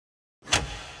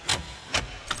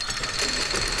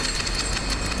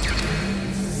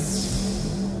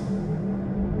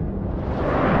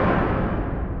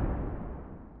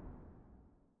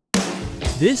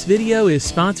This video is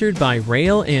sponsored by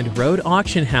Rail and Road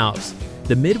Auction House,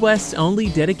 the Midwest's only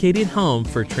dedicated home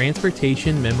for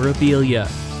transportation memorabilia.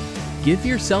 Give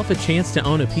yourself a chance to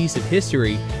own a piece of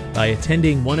history by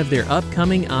attending one of their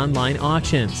upcoming online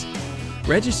auctions.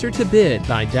 Register to bid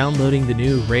by downloading the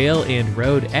new Rail and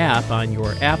Road app on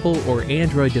your Apple or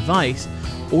Android device,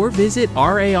 or visit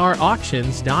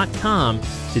rarauctions.com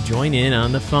to join in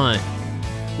on the fun.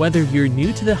 Whether you're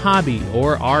new to the hobby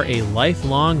or are a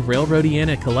lifelong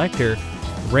Railroadiana collector,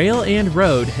 Rail and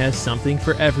Road has something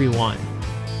for everyone.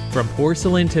 From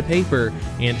porcelain to paper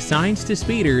and signs to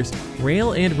speeders,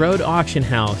 Rail and Road Auction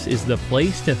House is the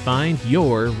place to find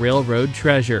your railroad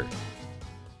treasure.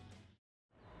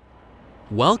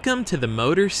 Welcome to the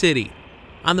Motor City.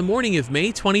 On the morning of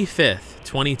May 25th,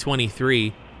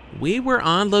 2023, we were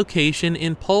on location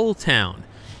in Pole Town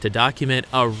to document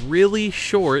a really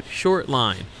short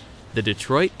line, the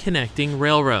Detroit Connecting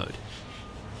Railroad.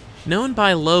 Known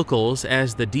by locals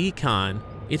as the DCON,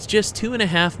 it's just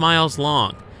 2.5 miles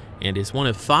long and is one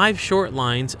of 5 short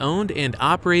lines owned and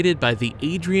operated by the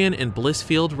Adrian and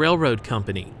Blissfield Railroad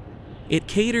Company. It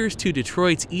caters to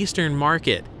Detroit's eastern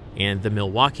market and the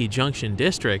Milwaukee Junction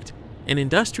District, an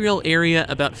industrial area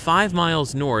about 5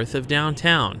 miles north of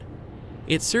downtown.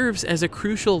 It serves as a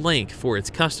crucial link for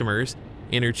its customers,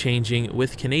 interchanging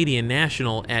with Canadian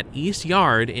National at East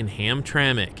Yard in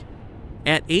Hamtramck.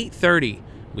 At 8:30,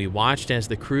 we watched as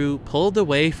the crew pulled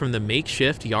away from the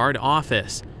makeshift yard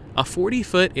office, a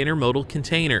 40-foot intermodal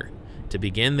container, to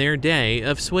begin their day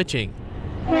of switching.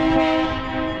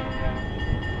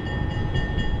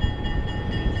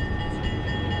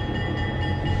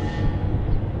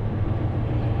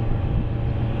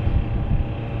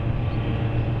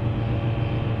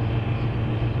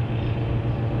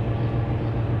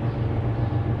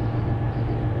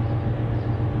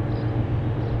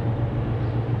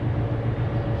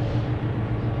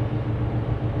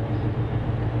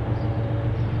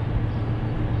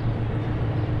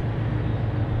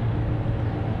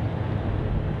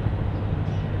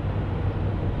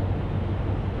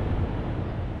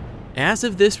 As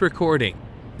of this recording,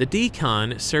 the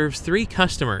DCON serves 3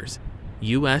 customers: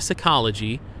 U.S.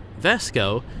 Ecology,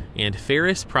 Vesco, and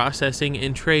Ferris Processing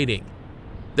and Trading.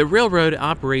 The railroad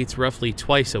operates roughly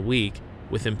twice a week,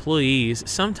 with employees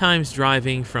sometimes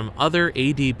driving from other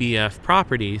ADBF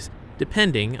properties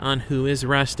depending on who is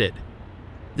rested.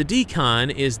 The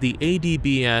DCON is the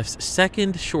ADBF's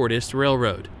second shortest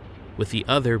railroad, with the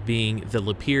other being the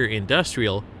Lapeer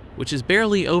Industrial, which is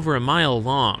barely over a mile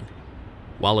long.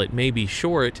 While it may be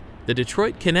short, the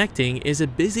Detroit Connecting is a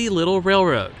busy little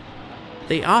railroad.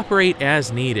 They operate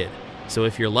as needed, so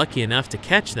if you're lucky enough to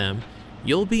catch them,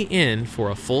 you'll be in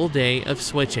for a full day of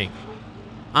switching.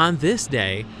 On this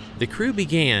day, the crew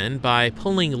began by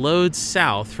pulling loads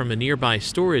south from a nearby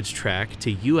storage track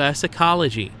to U.S.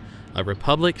 Ecology, a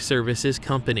Republic Services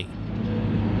company.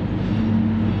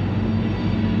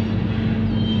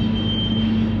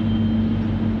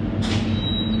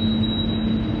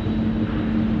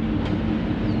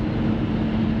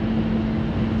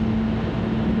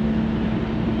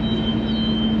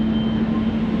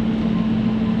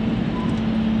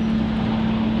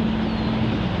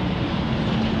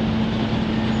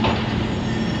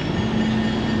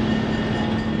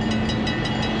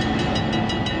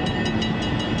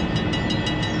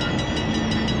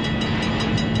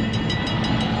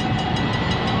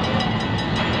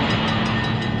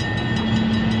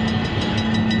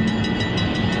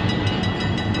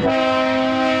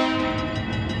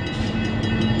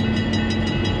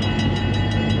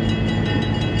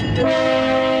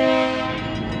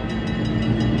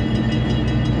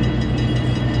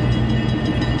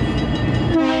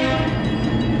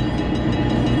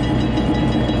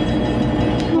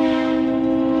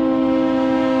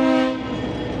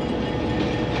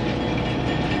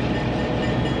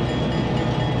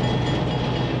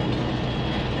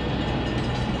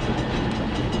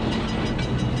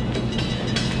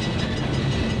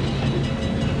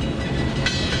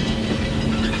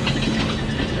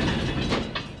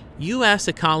 U.S.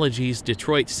 Ecology's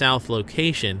Detroit South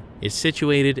location is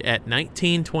situated at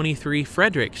 1923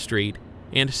 Frederick Street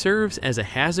and serves as a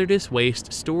hazardous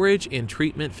waste storage and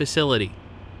treatment facility.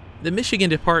 The Michigan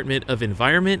Department of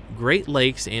Environment, Great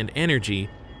Lakes, and Energy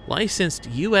licensed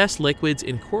U.S. Liquids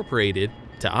Incorporated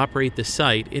to operate the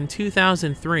site in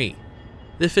 2003.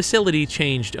 The facility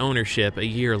changed ownership a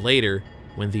year later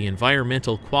when the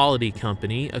Environmental Quality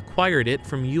Company acquired it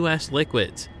from U.S.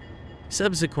 Liquids.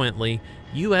 Subsequently,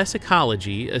 U.S.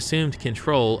 Ecology assumed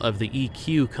control of the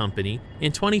EQ Company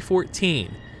in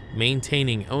 2014,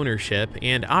 maintaining ownership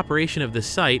and operation of the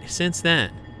site since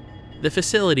then. The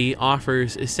facility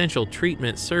offers essential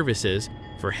treatment services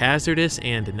for hazardous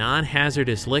and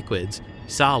non-hazardous liquids,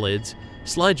 solids,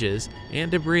 sludges,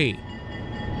 and debris.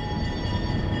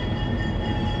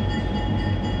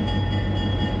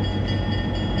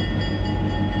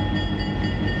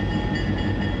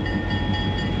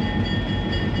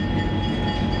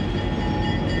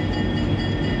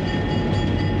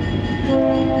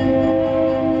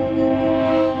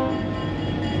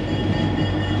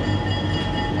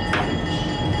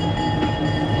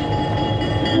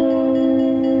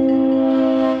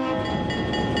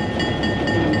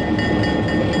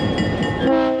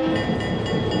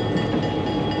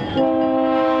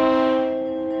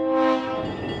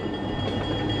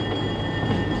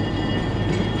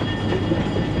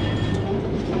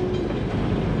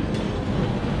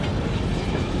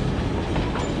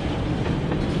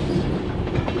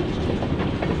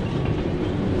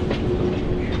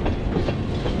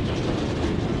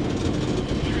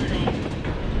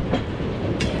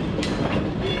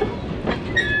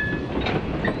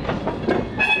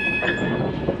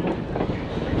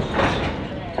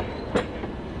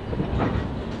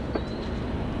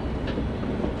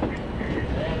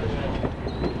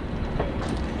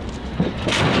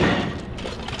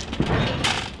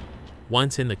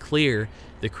 Once in the clear,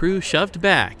 the crew shoved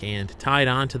back and tied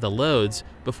onto the loads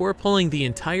before pulling the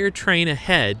entire train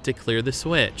ahead to clear the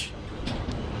switch.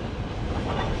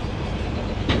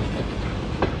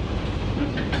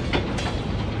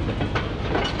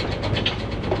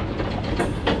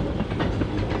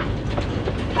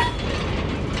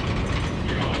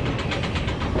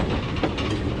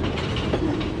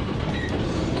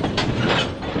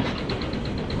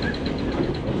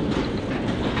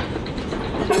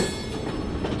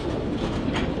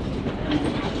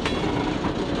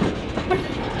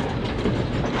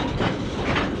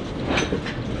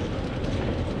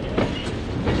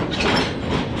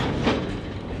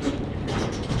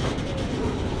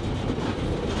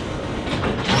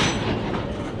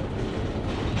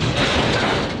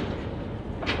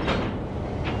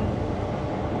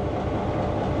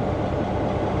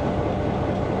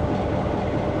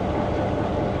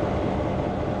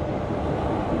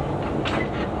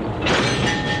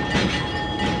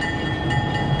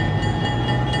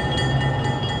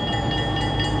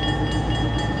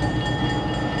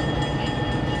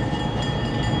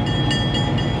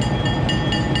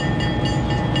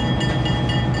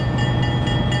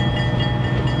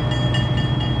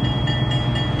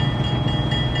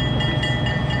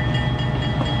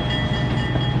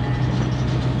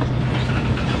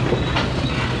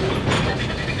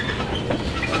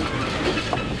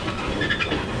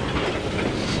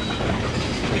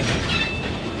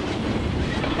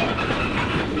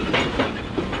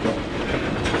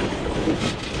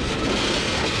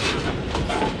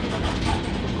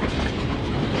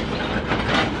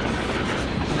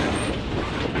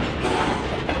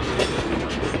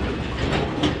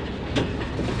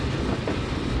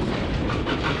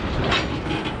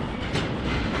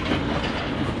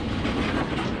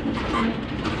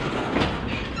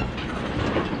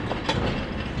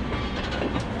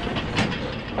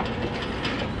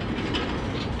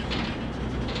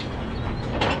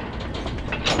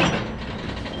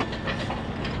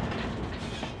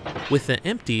 With the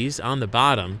empties on the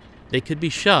bottom, they could be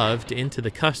shoved into the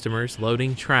customer's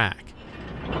loading track.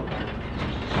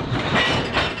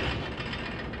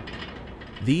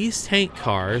 These tank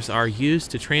cars are used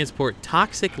to transport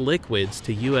toxic liquids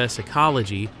to U.S.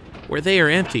 ecology, where they are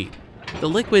emptied. The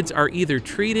liquids are either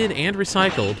treated and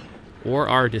recycled, or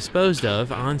are disposed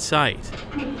of on site.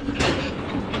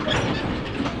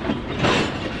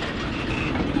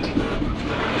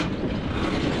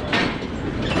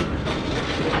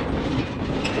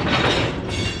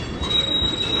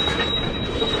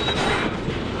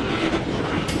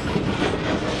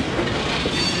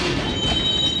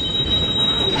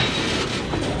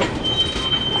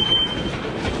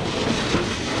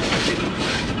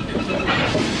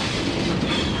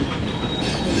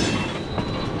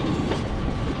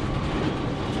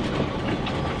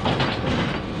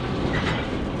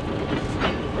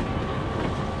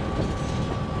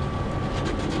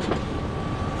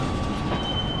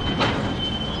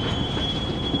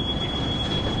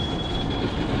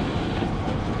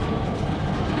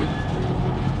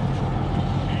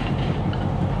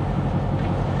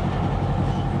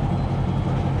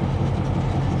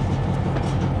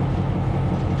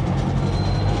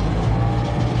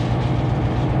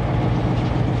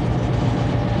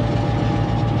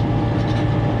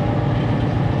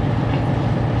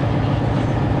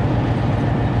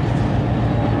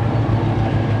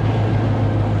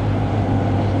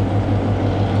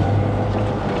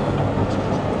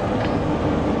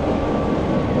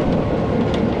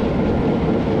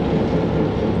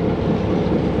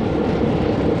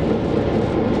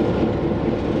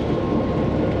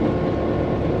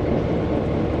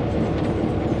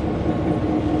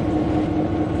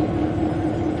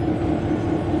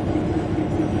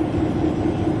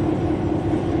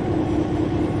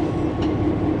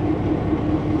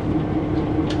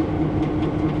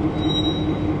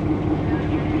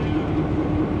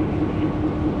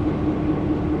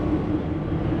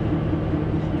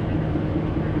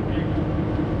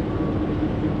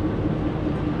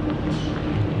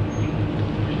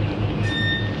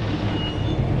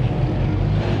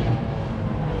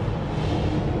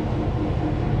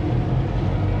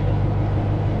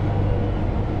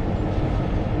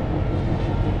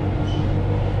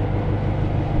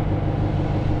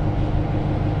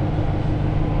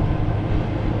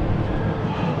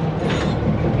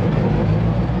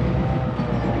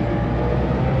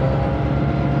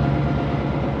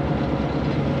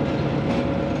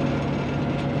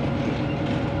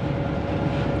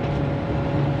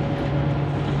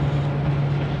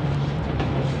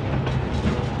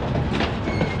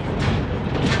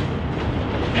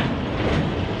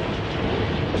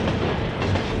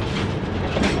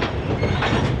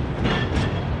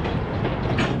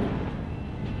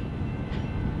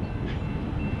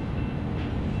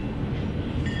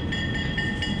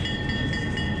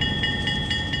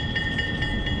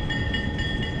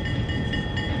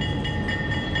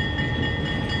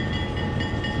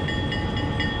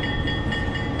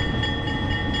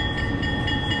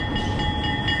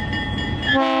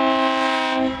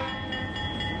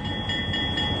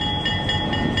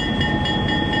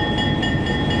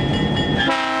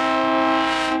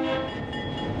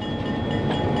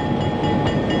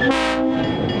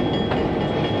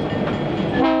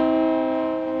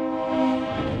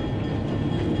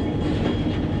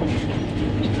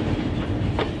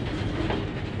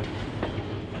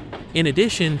 In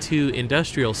addition to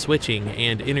industrial switching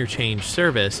and interchange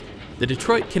service, the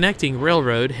Detroit Connecting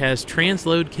Railroad has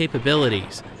transload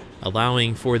capabilities,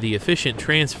 allowing for the efficient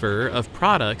transfer of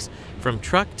products from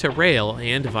truck to rail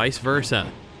and vice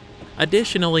versa.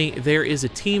 Additionally, there is a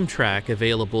team track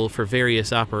available for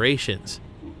various operations.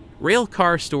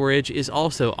 Railcar storage is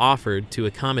also offered to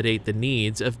accommodate the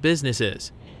needs of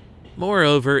businesses.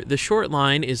 Moreover, the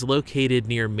shortline is located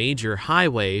near major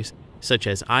highways such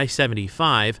as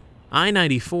I-75,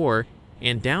 I-94,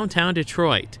 and downtown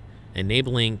Detroit,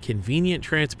 enabling convenient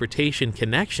transportation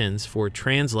connections for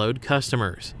transload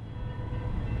customers.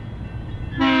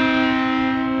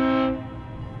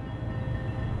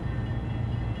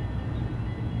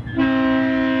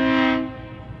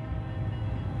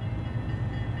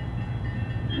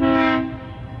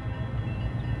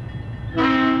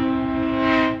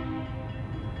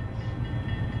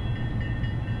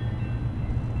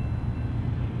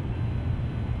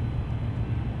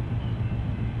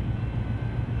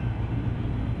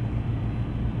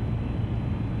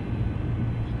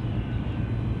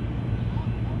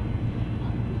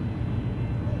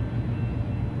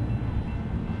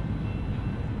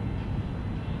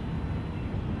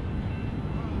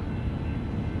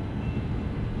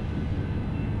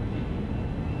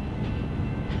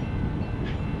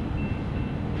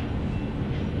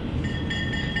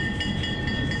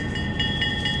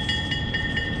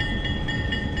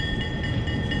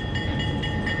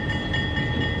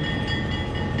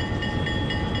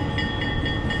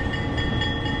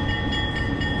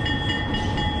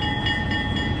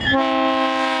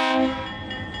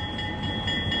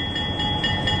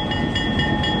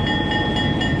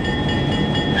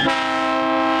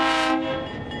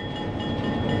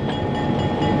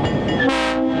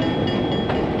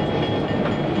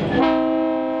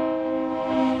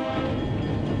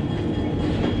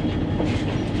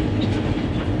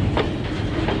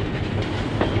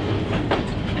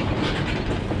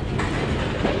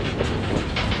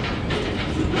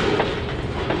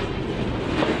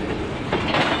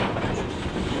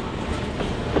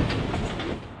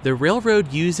 The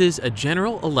railroad uses a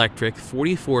General Electric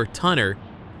 44-tonner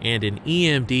and an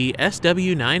EMD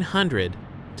SW900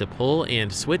 to pull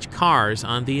and switch cars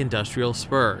on the industrial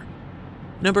spur.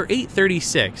 Number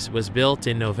 836 was built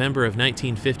in November of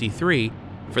 1953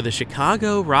 for the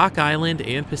Chicago, Rock Island,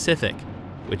 and Pacific,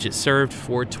 which it served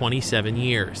for 27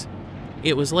 years.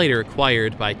 It was later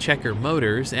acquired by Checker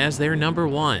Motors as their number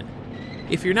 1.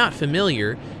 If you're not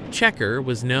familiar, Checker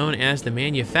was known as the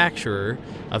manufacturer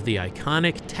of the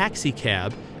iconic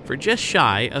taxicab for just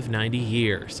shy of 90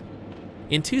 years.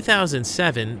 In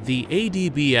 2007, the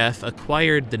ADBF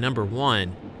acquired the number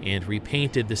 1 and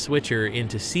repainted the switcher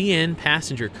into CN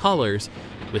passenger colors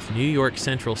with New York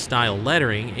Central style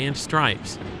lettering and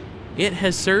stripes. It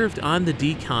has served on the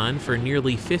DCON for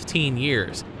nearly 15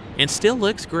 years and still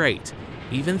looks great,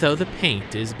 even though the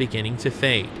paint is beginning to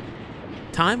fade.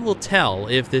 Time will tell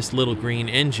if this little green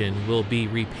engine will be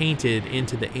repainted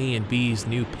into the A&B's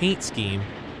new paint scheme,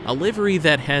 a livery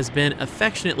that has been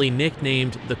affectionately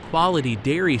nicknamed the Quality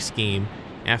Dairy Scheme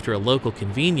after a local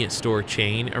convenience store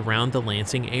chain around the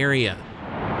Lansing area.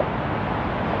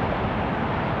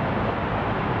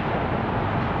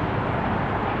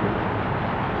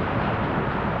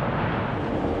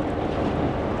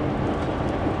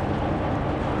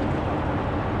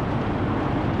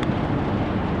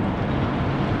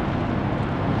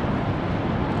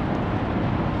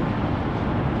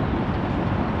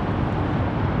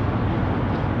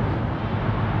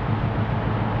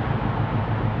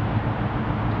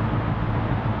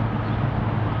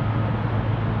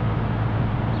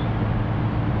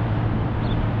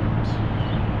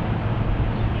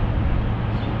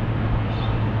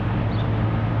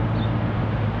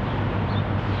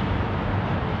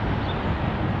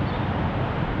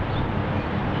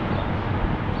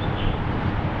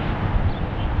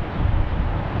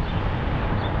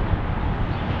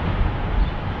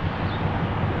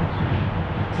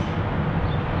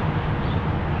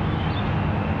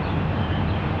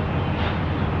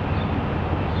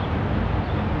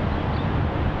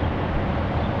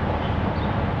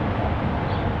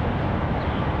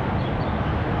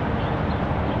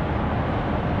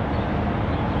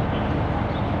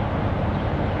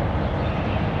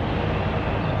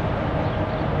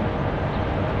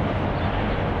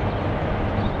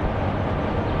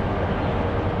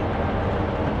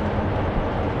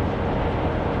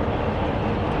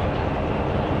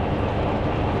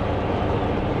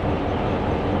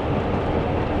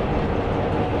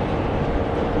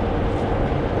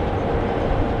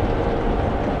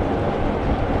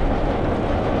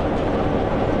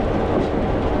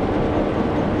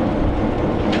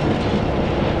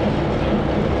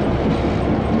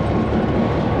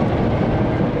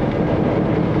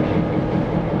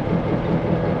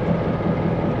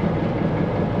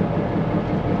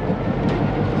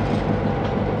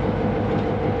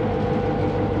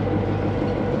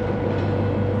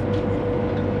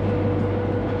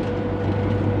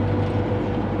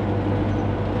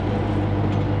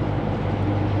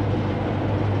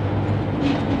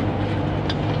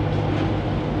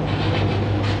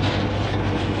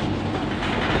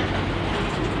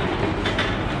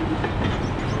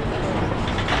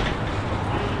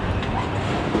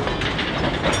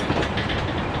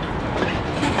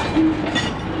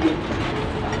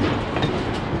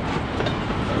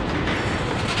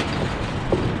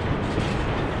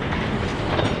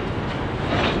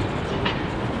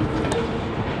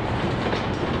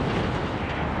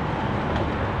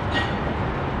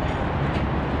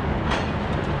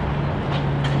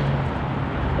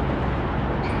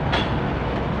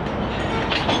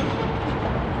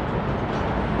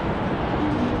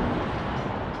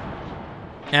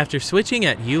 After switching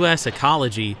at US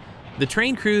Ecology, the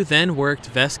train crew then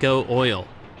worked Vesco Oil.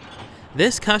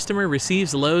 This customer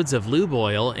receives loads of lube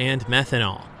oil and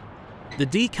methanol. The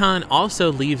DCON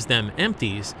also leaves them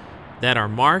empties that are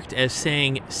marked as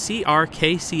saying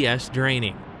CRKCS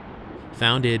draining.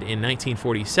 Founded in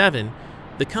 1947,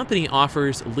 the company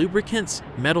offers lubricants,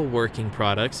 metalworking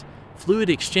products, fluid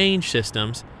exchange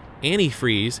systems,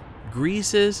 antifreeze,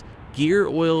 greases, gear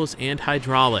oils, and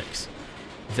hydraulics.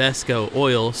 Vesco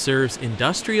Oil serves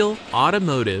industrial,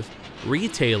 automotive,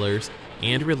 retailers,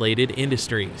 and related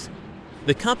industries.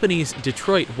 The company's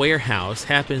Detroit warehouse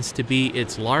happens to be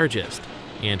its largest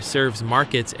and serves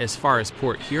markets as far as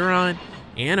Port Huron,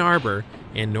 Ann Arbor,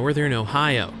 and northern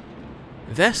Ohio.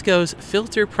 Vesco's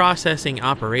filter processing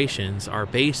operations are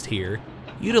based here,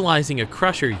 utilizing a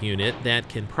crusher unit that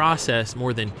can process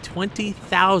more than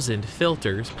 20,000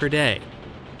 filters per day.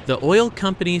 The oil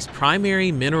company's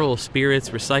primary mineral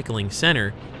spirits recycling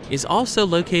center is also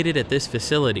located at this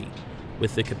facility,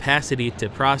 with the capacity to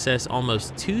process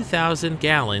almost 2,000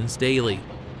 gallons daily.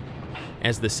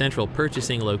 As the central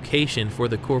purchasing location for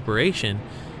the corporation,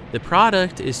 the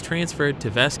product is transferred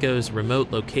to Vesco's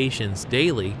remote locations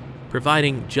daily,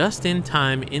 providing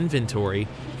just-in-time inventory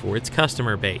for its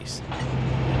customer base.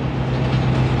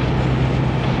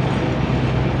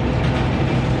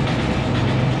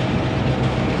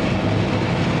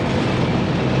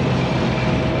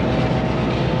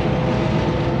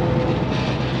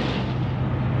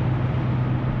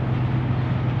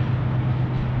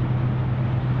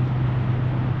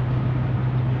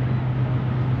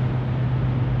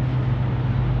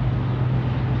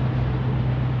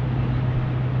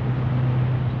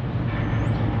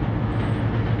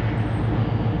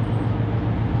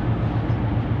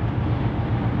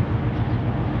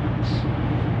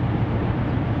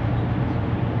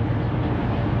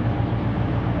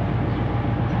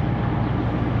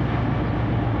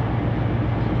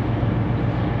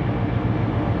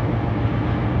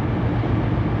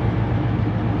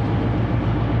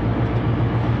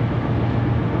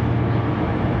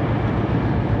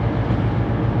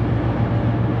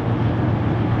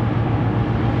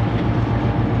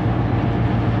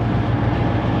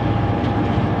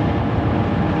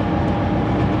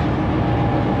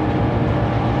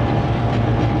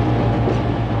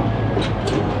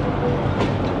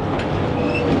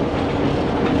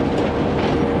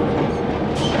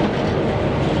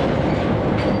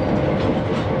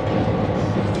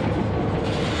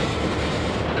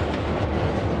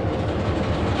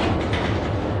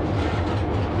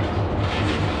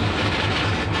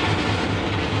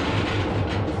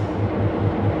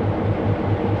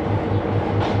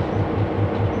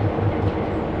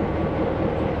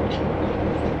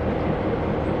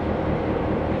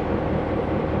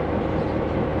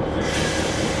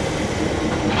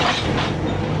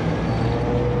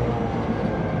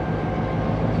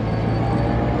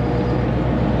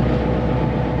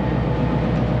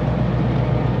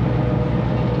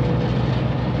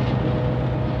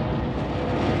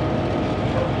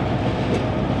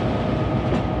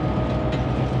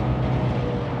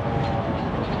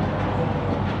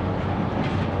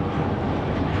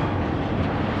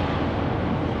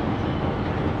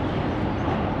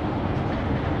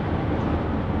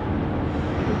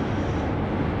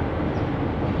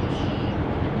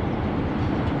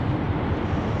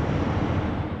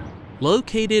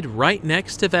 Located right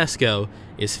next to Vesco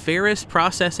is Ferrous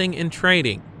Processing and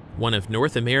Trading, one of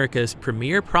North America's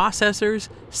premier processors,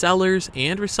 sellers,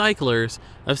 and recyclers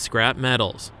of scrap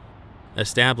metals.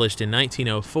 Established in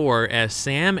 1904 as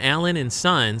Sam Allen &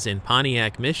 Sons in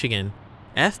Pontiac, Michigan,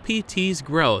 FPT's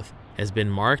growth has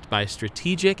been marked by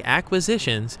strategic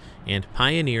acquisitions and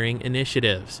pioneering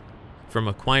initiatives. From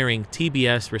acquiring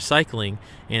TBS Recycling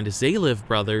and Zaliv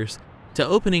Brothers to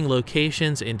opening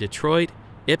locations in Detroit,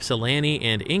 Ypsilanti,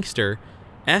 and Inkster,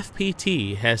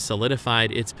 FPT has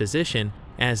solidified its position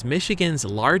as Michigan's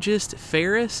largest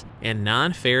ferrous and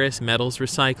non-ferrous metals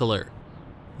recycler.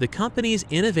 The company's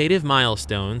innovative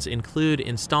milestones include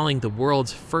installing the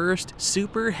world's first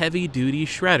super heavy-duty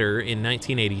shredder in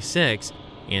 1986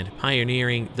 and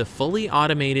pioneering the fully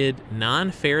automated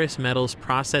non-ferrous metals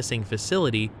processing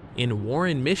facility in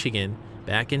Warren, Michigan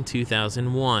back in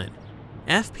 2001.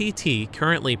 FPT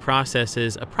currently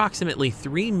processes approximately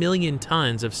 3 million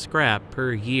tons of scrap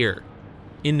per year.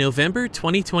 In November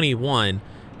 2021,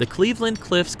 the Cleveland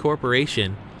Cliffs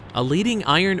Corporation, a leading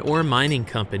iron ore mining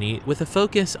company with a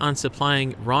focus on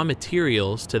supplying raw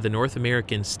materials to the North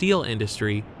American steel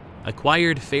industry,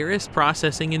 acquired Ferrous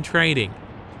Processing and Trading.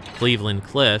 Cleveland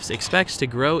Cliffs expects to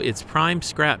grow its prime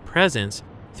scrap presence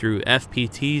through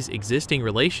FPT's existing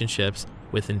relationships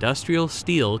with industrial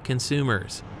steel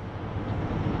consumers.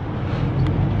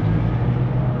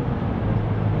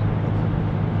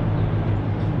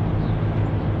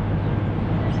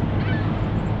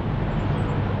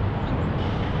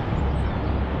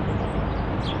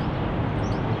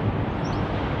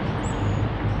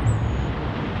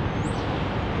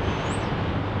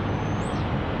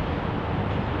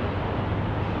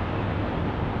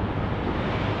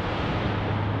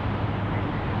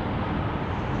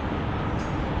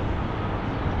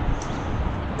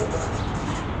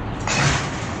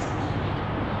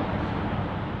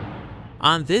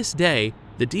 On this day,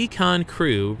 the DCON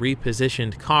crew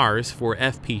repositioned cars for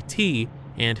FPT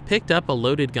and picked up a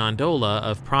loaded gondola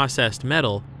of processed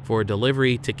metal for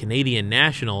delivery to Canadian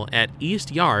National at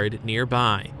East Yard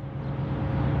nearby.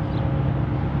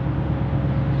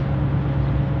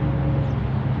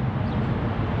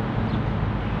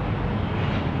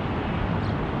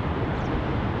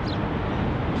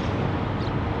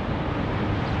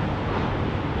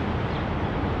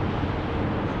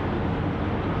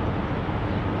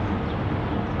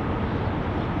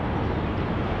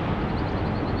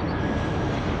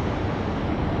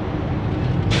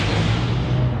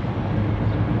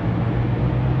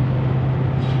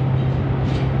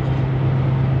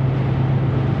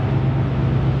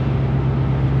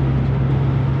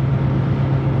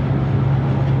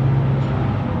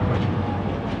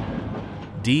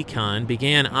 DCON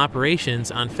began operations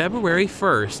on February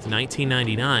 1,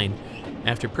 1999,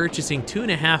 after purchasing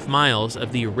 2.5 miles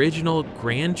of the original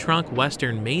Grand Trunk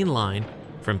Western Main Line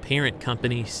from parent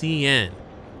company CN.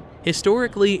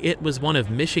 Historically, it was one of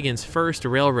Michigan's first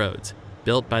railroads,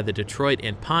 built by the Detroit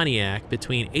and Pontiac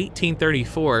between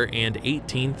 1834 and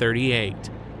 1838.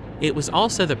 It was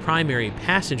also the primary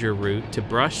passenger route to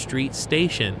Brush Street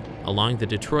Station along the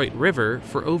Detroit River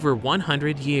for over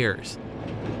 100 years.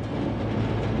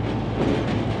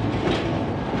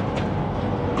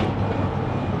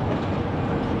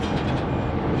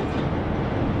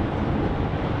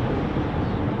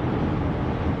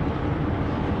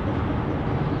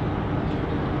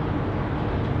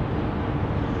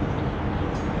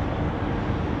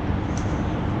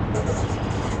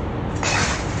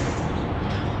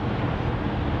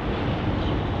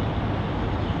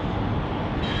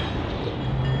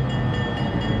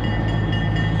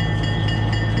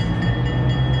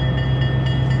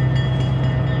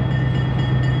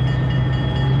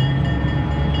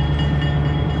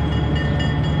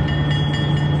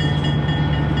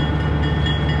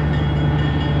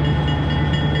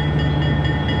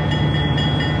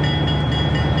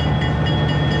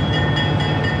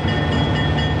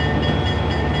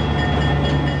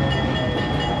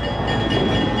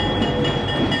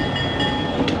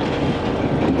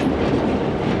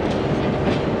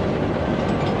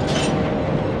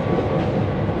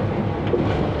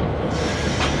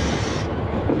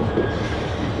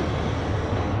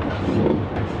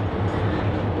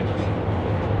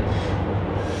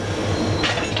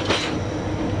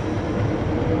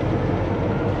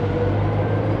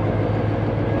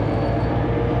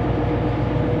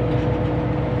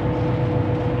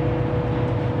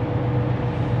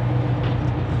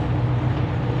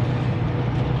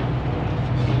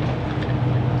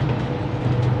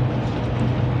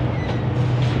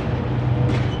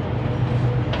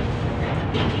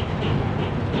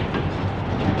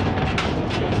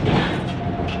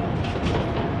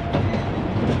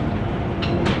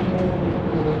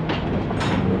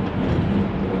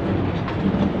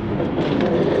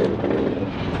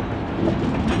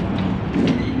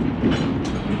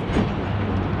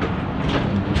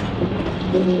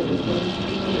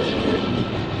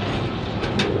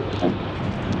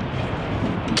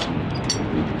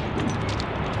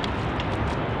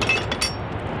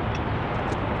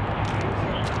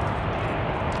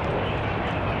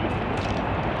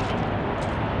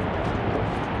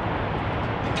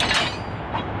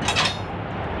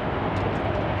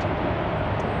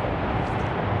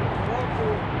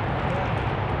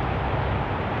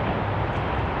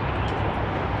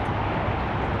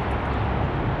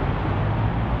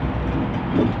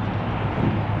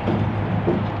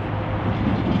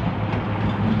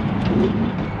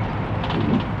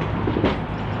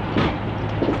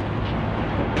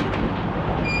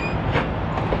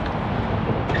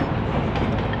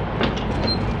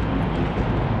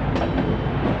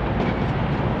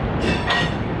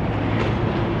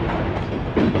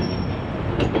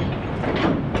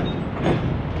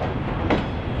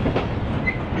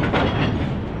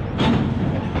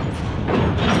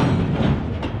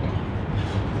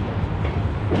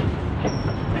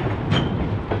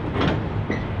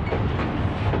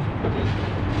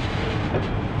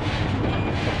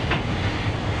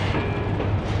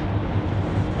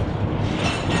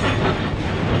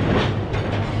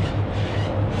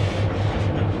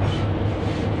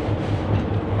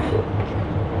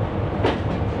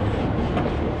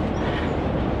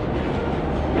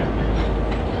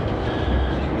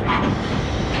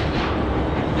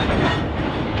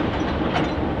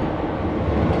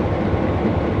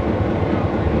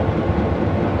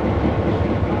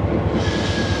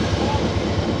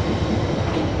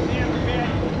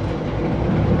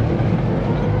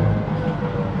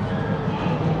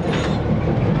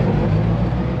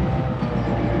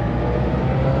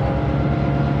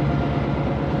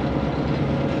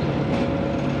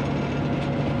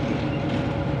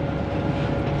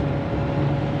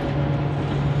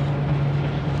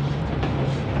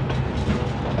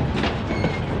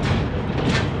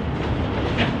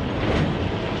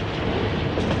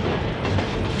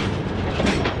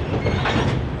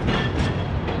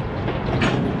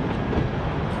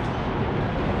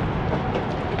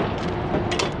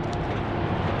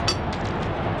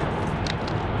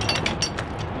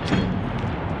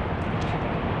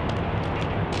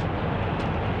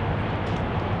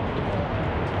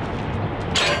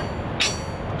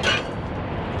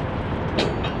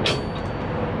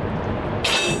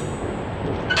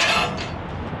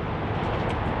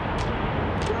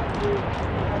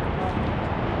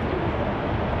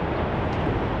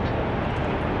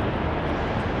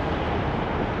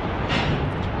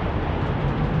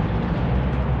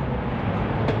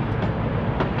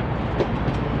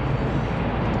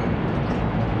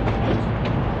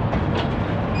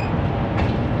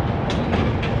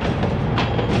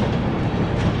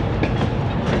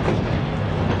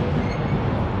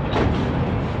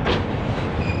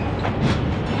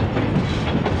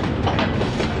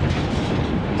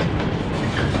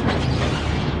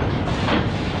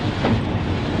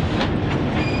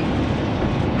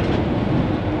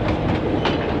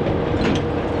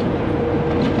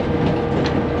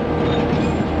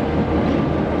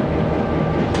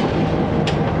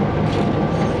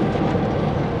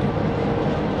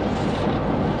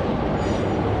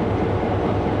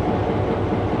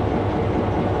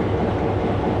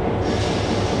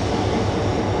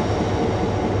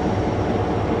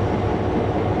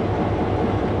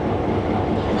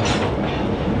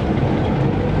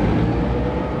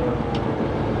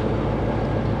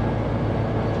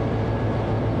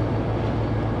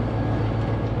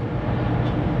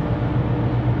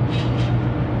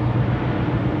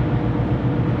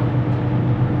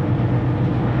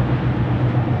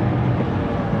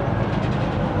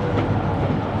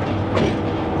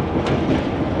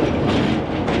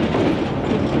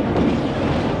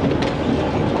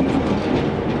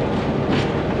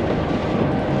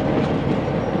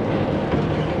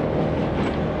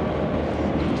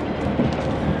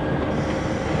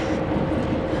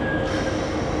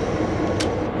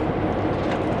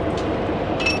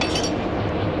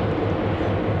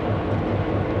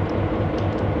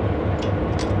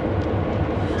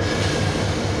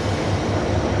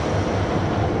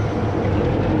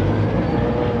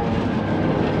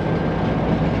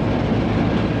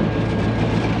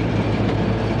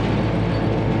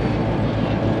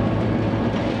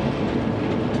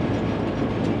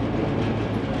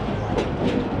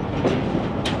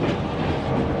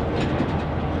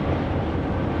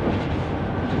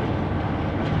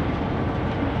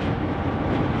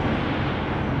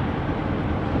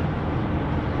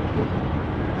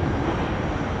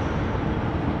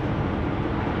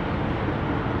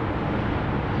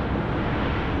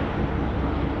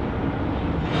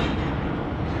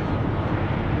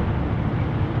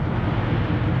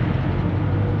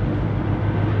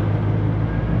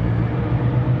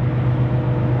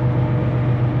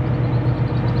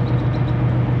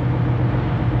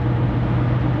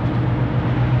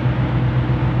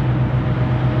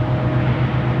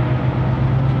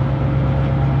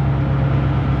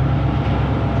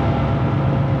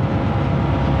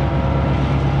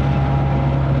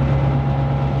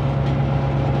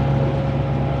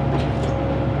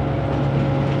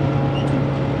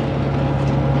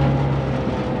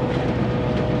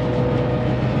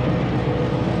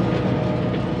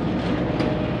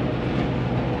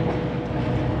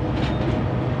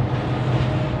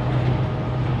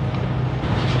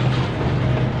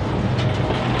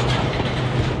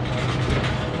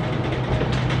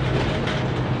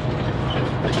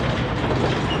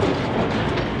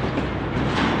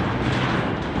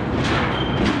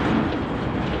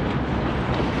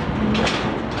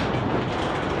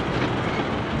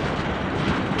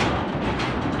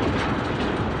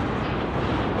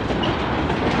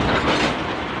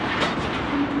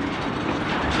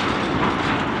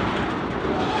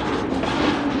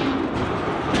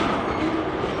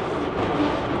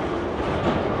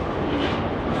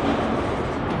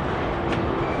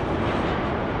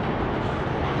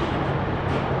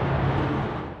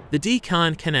 The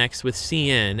DCON connects with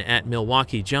CN at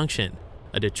Milwaukee Junction,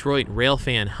 a Detroit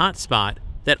railfan hotspot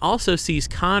that also sees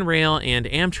Conrail and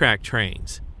Amtrak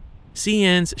trains.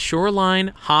 CN's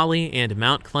Shoreline, Holly, and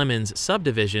Mount Clemens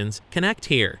subdivisions connect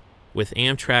here, with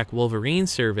Amtrak Wolverine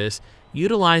service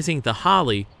utilizing the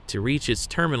Holly to reach its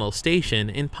terminal station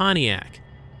in Pontiac.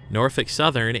 Norfolk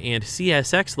Southern and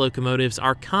CSX locomotives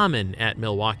are common at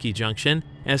Milwaukee Junction,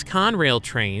 as Conrail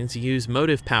trains use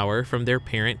motive power from their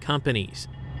parent companies.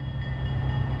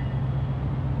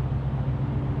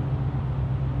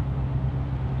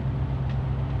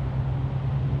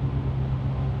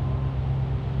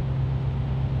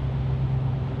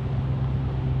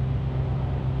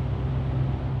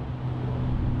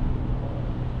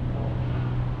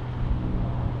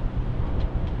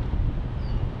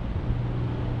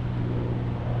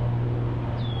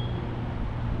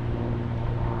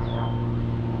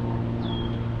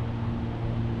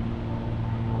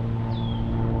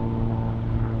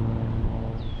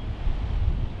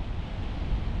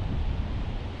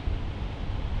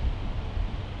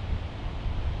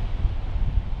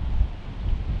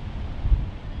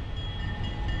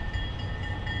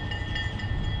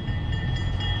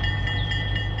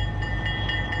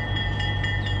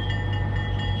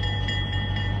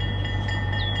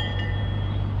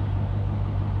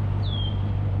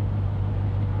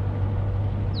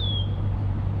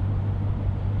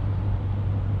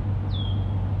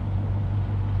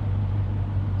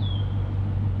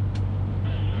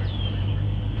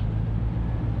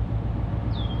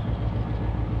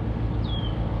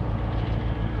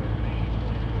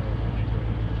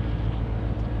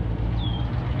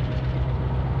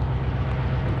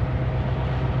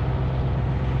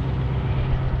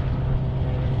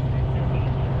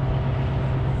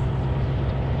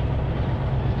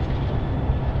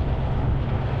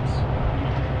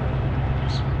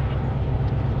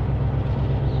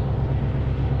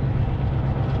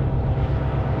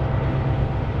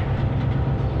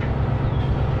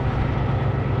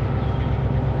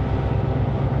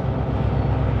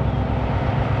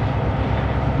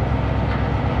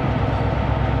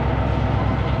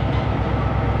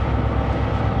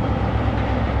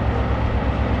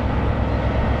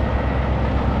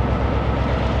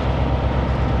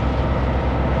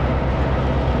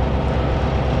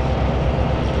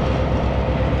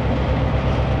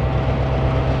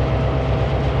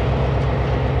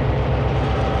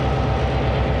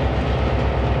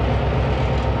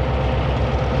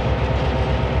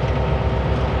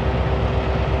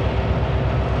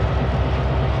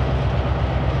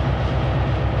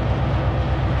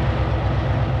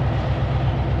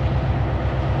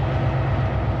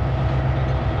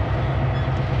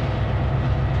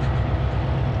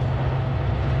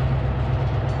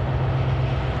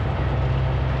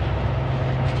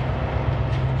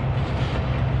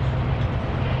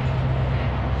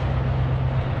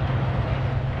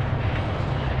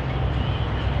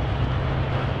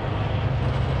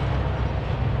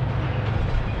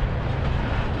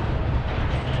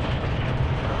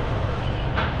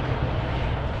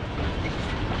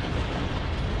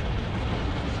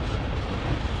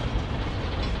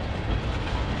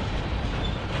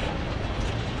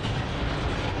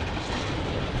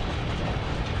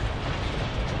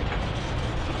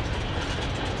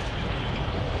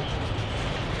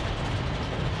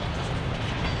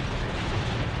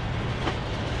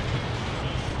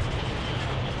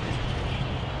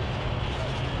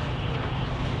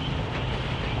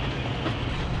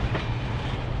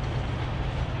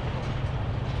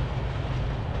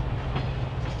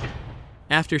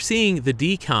 After seeing the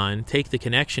DCON take the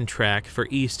connection track for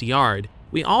East Yard,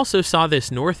 we also saw this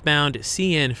northbound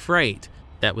CN freight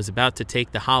that was about to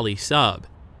take the Holly sub.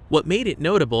 What made it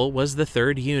notable was the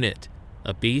third unit,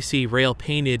 a BC Rail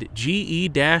painted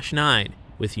GE-9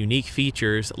 with unique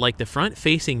features like the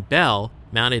front-facing bell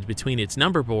mounted between its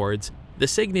number boards, the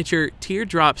signature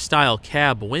teardrop-style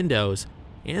cab windows,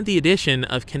 and the addition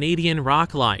of Canadian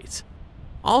rock lights.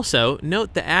 Also,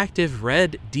 note the active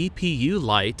red DPU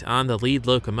light on the lead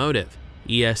locomotive,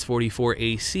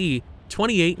 ES44AC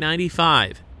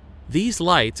 2895. These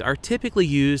lights are typically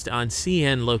used on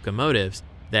CN locomotives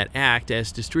that act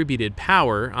as distributed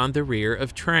power on the rear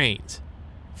of trains.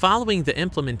 Following the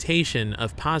implementation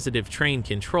of positive train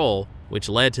control, which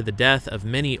led to the death of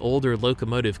many older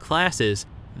locomotive classes,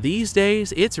 these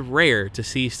days it's rare to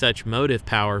see such motive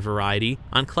power variety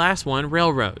on Class 1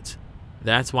 railroads.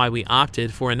 That's why we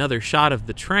opted for another shot of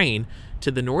the train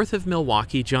to the north of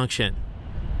Milwaukee Junction.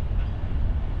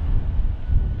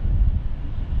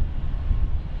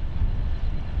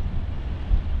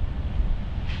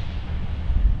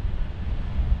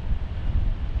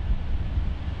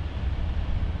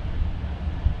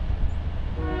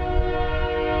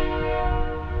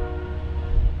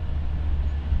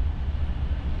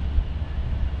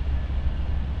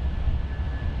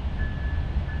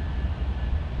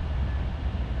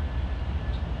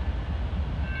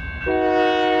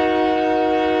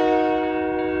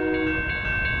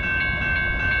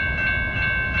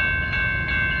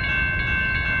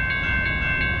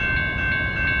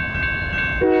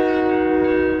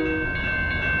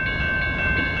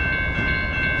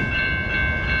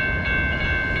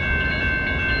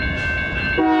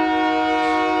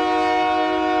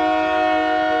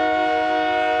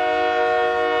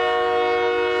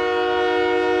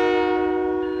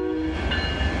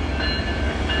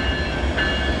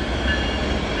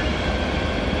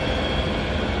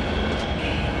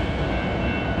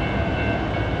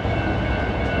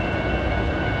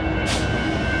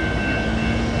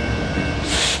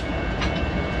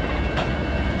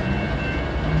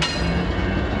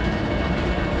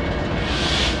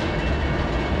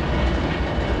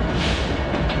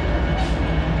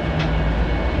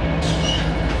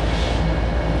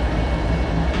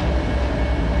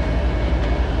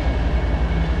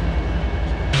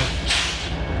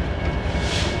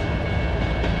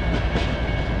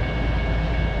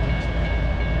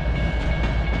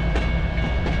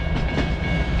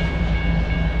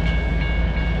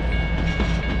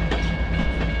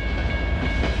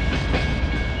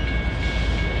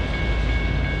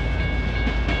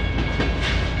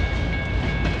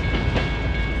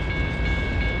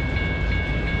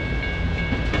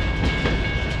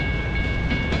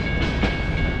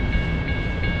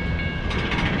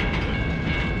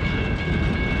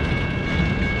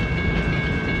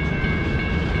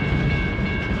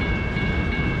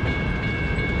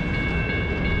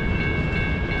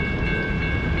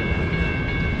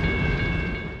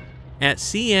 At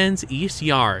CN's East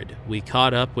Yard, we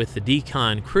caught up with the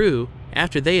DCON crew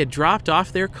after they had dropped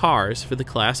off their cars for the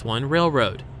Class 1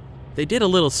 railroad. They did a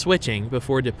little switching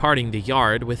before departing the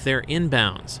yard with their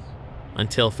inbounds.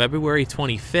 Until February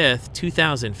 25,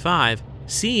 2005,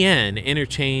 CN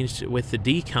interchanged with the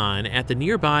DCON at the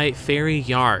nearby Ferry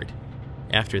Yard.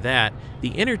 After that,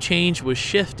 the interchange was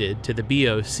shifted to the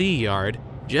BOC yard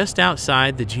just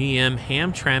outside the GM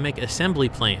Hamtramck assembly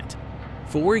plant.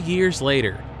 4 years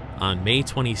later, on May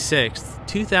 26,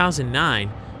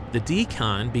 2009, the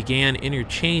DCON began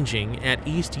interchanging at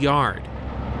East Yard.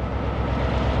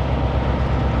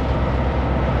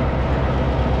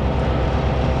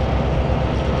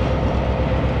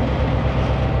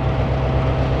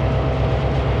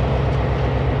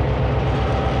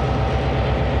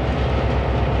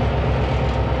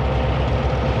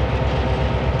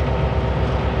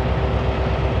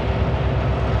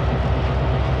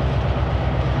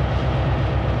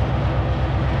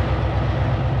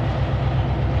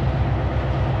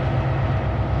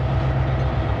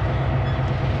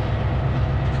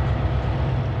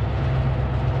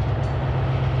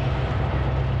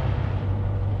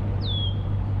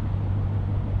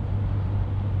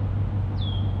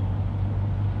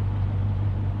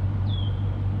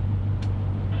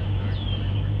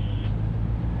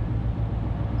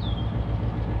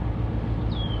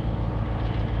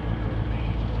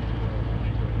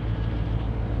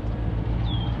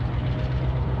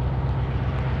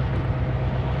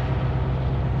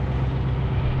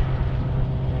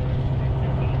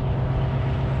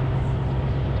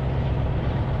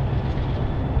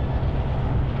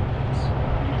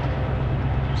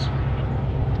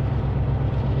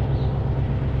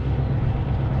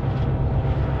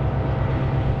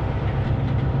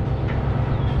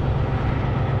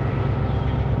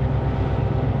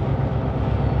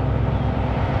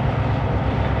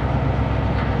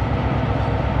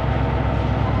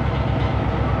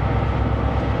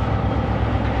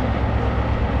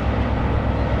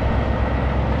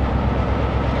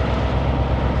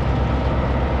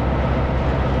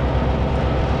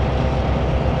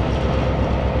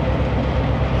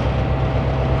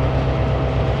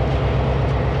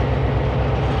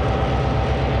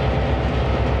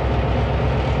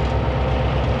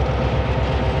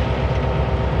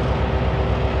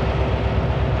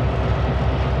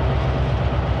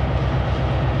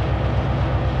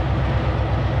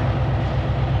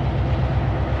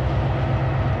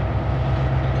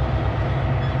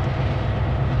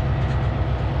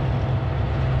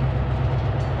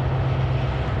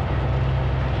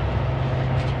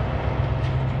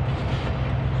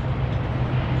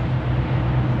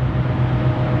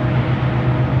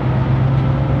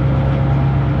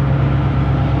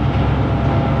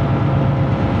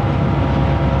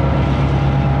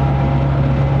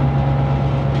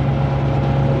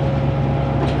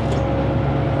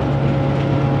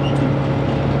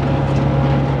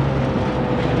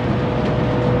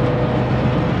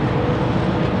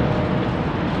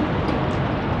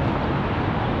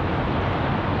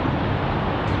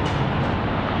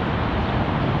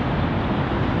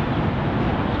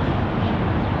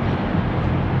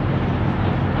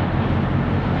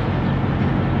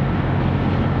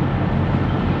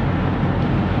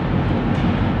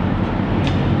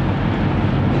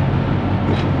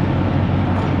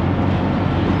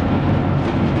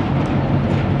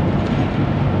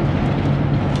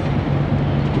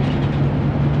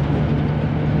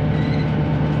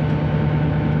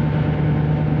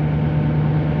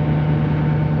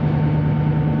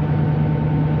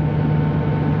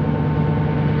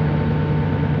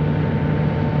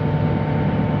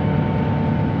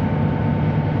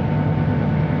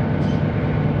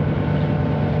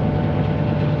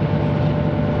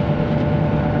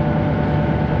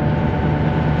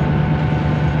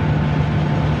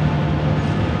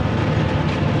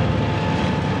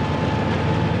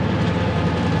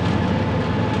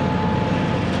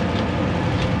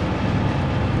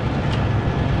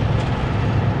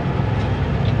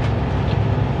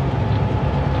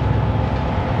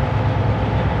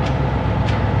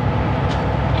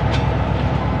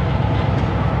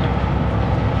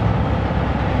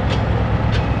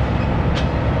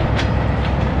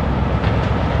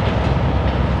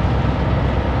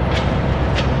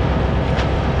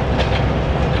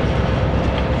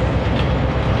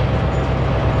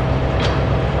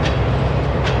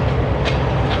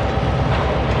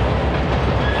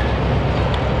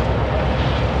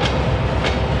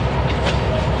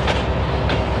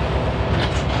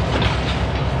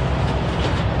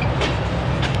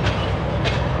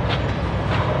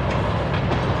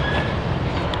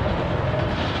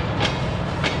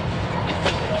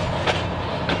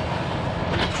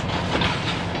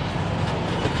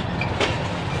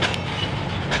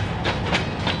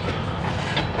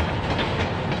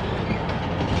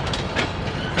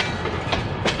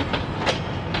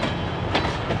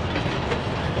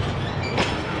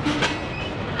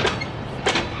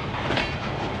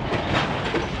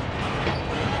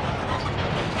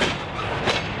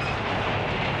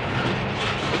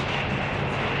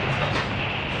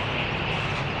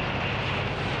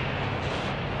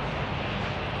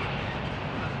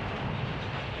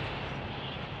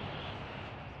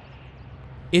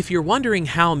 If you're wondering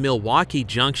how Milwaukee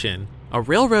Junction, a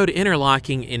railroad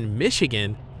interlocking in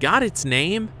Michigan, got its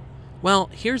name, well,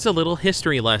 here's a little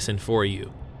history lesson for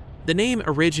you. The name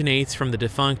originates from the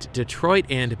defunct Detroit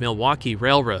and Milwaukee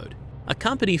Railroad, a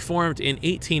company formed in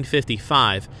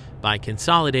 1855 by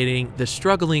consolidating the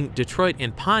struggling Detroit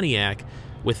and Pontiac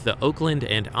with the Oakland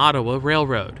and Ottawa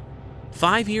Railroad.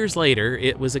 5 years later,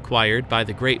 it was acquired by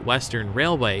the Great Western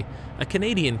Railway, a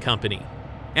Canadian company.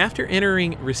 After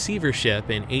entering receivership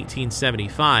in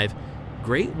 1875,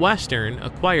 Great Western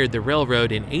acquired the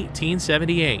railroad in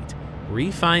 1878,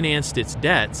 refinanced its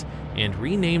debts, and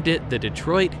renamed it the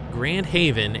Detroit, Grand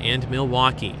Haven, and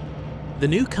Milwaukee. The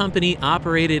new company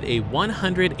operated a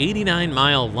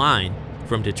 189-mile line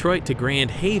from Detroit to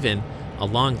Grand Haven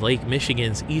along Lake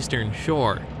Michigan's eastern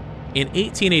shore. In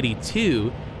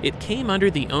 1882, it came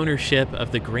under the ownership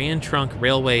of the Grand Trunk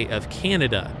Railway of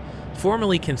Canada,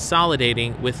 formally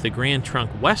consolidating with the Grand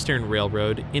Trunk Western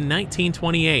Railroad in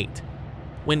 1928.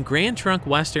 When Grand Trunk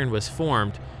Western was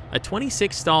formed, a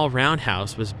 26-stall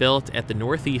roundhouse was built at the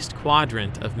northeast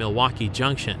quadrant of Milwaukee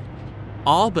Junction.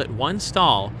 All but one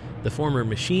stall, the former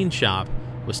machine shop,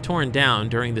 was torn down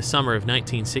during the summer of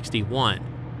 1961.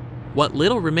 What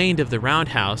little remained of the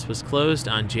roundhouse was closed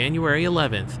on January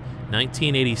 11,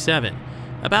 1987,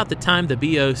 about the time the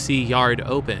BOC yard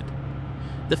opened.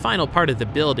 The final part of the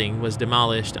building was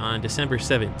demolished on December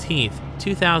 17,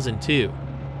 2002.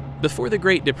 Before the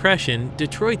Great Depression,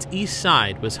 Detroit's east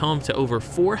side was home to over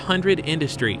 400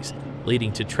 industries,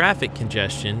 leading to traffic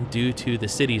congestion due to the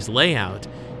city's layout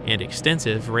and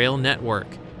extensive rail network.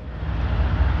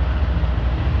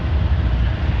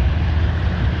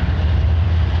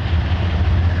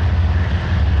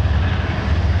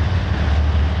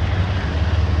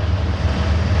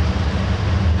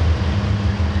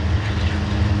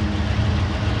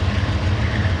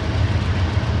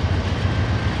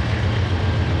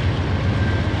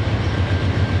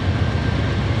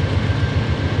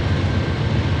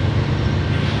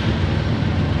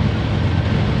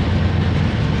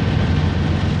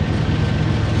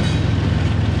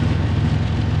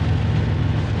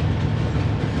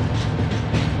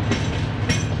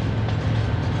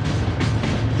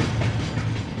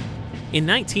 In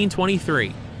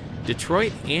 1923,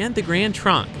 Detroit and the Grand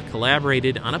Trunk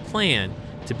collaborated on a plan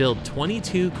to build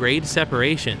 22 grade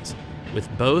separations, with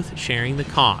both sharing the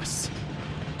costs.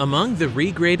 Among the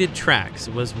regraded tracks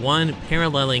was one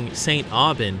paralleling St.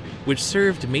 Aubin, which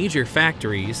served major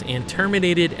factories and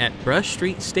terminated at Brush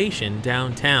Street Station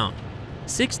downtown.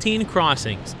 16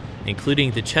 crossings,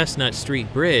 including the Chestnut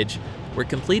Street Bridge, were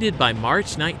completed by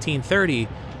March 1930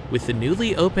 with the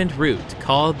newly opened route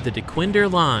called the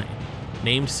Dequindre Line,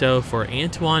 named so for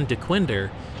Antoine Dequindre,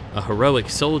 a heroic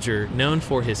soldier known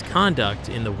for his conduct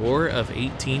in the War of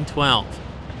 1812.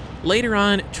 Later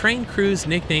on, train crews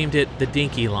nicknamed it the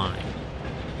Dinky Line.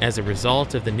 As a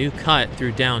result of the new cut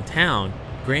through downtown,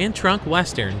 Grand Trunk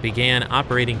Western began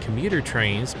operating commuter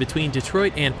trains between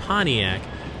Detroit and Pontiac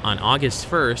on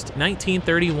August 1,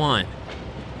 1931.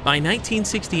 By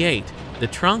 1968, the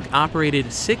Trunk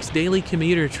operated 6 daily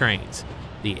commuter trains.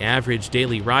 The average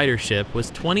daily ridership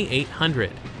was 2,800,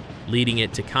 leading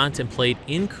it to contemplate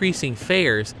increasing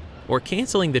fares or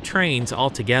canceling the trains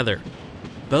altogether.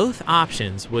 Both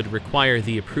options would require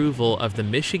the approval of the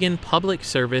Michigan Public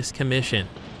Service Commission.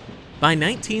 By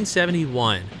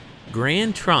 1971,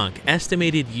 Grand Trunk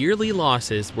estimated yearly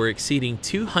losses were exceeding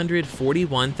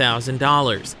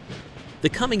 $241,000. The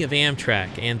coming of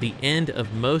Amtrak and the end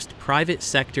of most private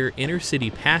sector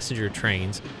intercity passenger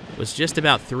trains was just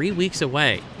about 3 weeks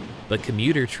away, but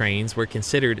commuter trains were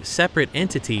considered separate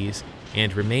entities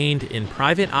and remained in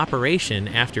private operation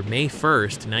after May 1,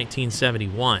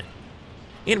 1971.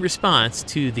 In response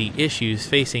to the issues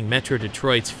facing Metro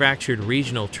Detroit's fractured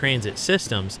regional transit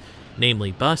systems,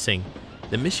 namely busing,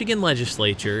 the Michigan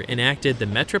legislature enacted the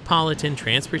Metropolitan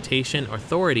Transportation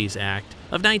Authorities Act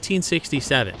of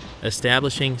 1967,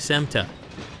 establishing SEMTA.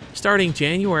 Starting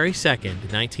January 2,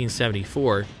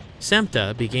 1974,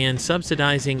 SEMTA began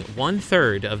subsidizing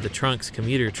 1/3 of the Trunk's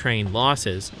commuter train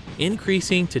losses,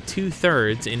 increasing to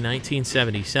 2/3 in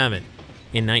 1977.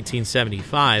 In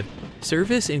 1975,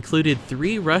 service included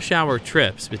 3 rush-hour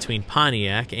trips between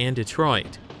Pontiac and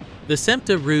Detroit. The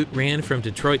SEMTA route ran from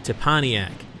Detroit to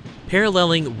Pontiac,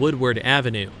 paralleling Woodward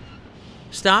Avenue.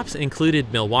 Stops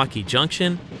included Milwaukee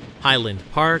Junction, Highland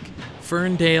Park,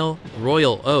 Ferndale,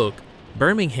 Royal Oak,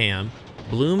 Birmingham,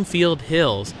 Bloomfield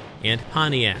Hills, and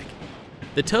Pontiac.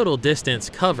 The total distance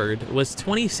covered was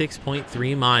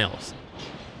 26.3 miles.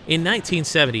 In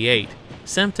 1978,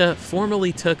 SEMTA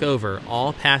formally took over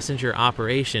all passenger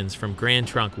operations from Grand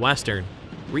Trunk Western,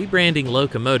 rebranding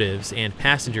locomotives and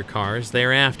passenger cars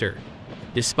thereafter.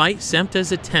 Despite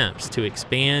SEMPTA's attempts to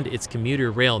expand its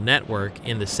commuter rail network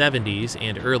in the 70s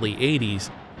and early 80s,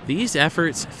 these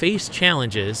efforts faced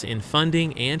challenges in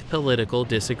funding and political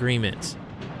disagreements.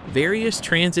 Various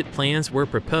transit plans were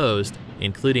proposed,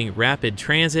 including rapid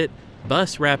transit,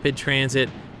 bus rapid transit,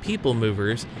 people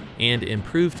movers, and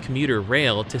improved commuter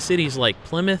rail to cities like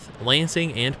Plymouth,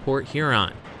 Lansing, and Port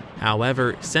Huron.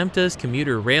 However, SEMPTA's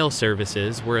commuter rail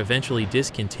services were eventually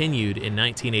discontinued in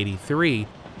 1983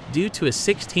 due to a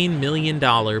 $16 million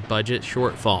budget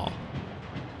shortfall.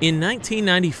 In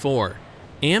 1994,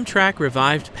 Amtrak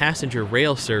revived passenger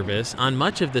rail service on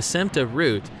much of the SEMPTA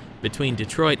route between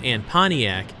Detroit and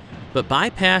Pontiac, but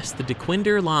bypassed the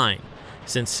DeQuinder line,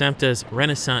 since SEMPTA's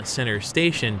Renaissance Center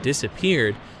station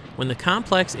disappeared when the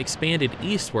complex expanded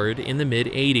eastward in the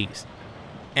mid-80s.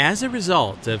 As a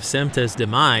result of SEMPTA's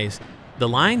demise, the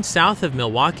line south of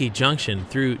Milwaukee Junction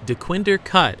through DeQuinder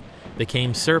Cut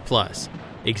became surplus,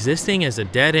 existing as a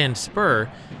dead-end spur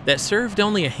that served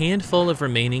only a handful of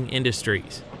remaining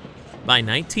industries. By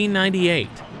 1998,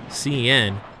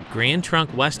 CN, Grand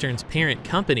Trunk Western's parent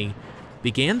company,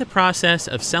 began the process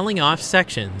of selling off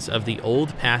sections of the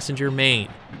old passenger main.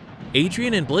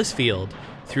 Adrian Blissfield,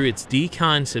 through its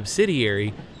DCON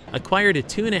subsidiary, acquired a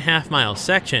 2.5-mile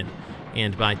section,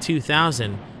 and by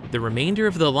 2000, the remainder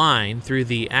of the line through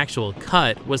the actual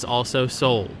cut was also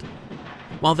sold.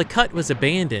 While the cut was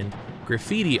abandoned,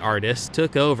 graffiti artists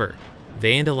took over,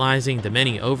 vandalizing the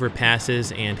many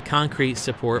overpasses and concrete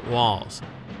support walls.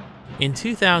 In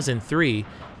 2003,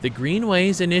 the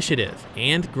Greenways Initiative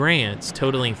and grants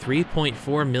totaling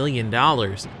 $3.4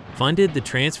 million funded the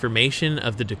transformation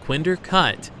of the DeQuinder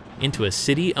Cut into a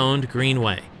city-owned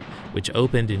greenway, which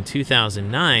opened in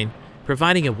 2009,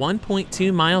 providing a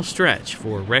 1.2-mile stretch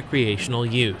for recreational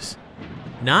use.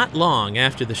 Not long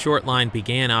after the short line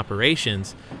began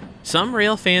operations, some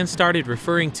rail fans started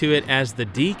referring to it as the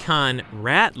DCON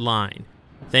Rat Line,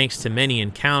 thanks to many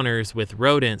encounters with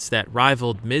rodents that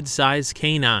rivaled mid-sized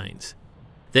canines.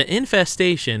 The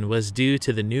infestation was due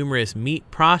to the numerous meat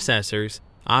processors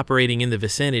operating in the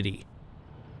vicinity.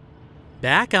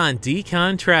 Back on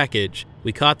DCON trackage,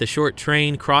 we caught the short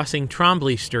train crossing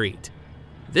Trombley Street.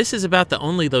 This is about the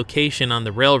only location on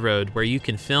the railroad where you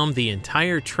can film the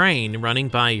entire train running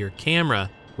by your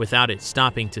camera without it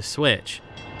stopping to switch.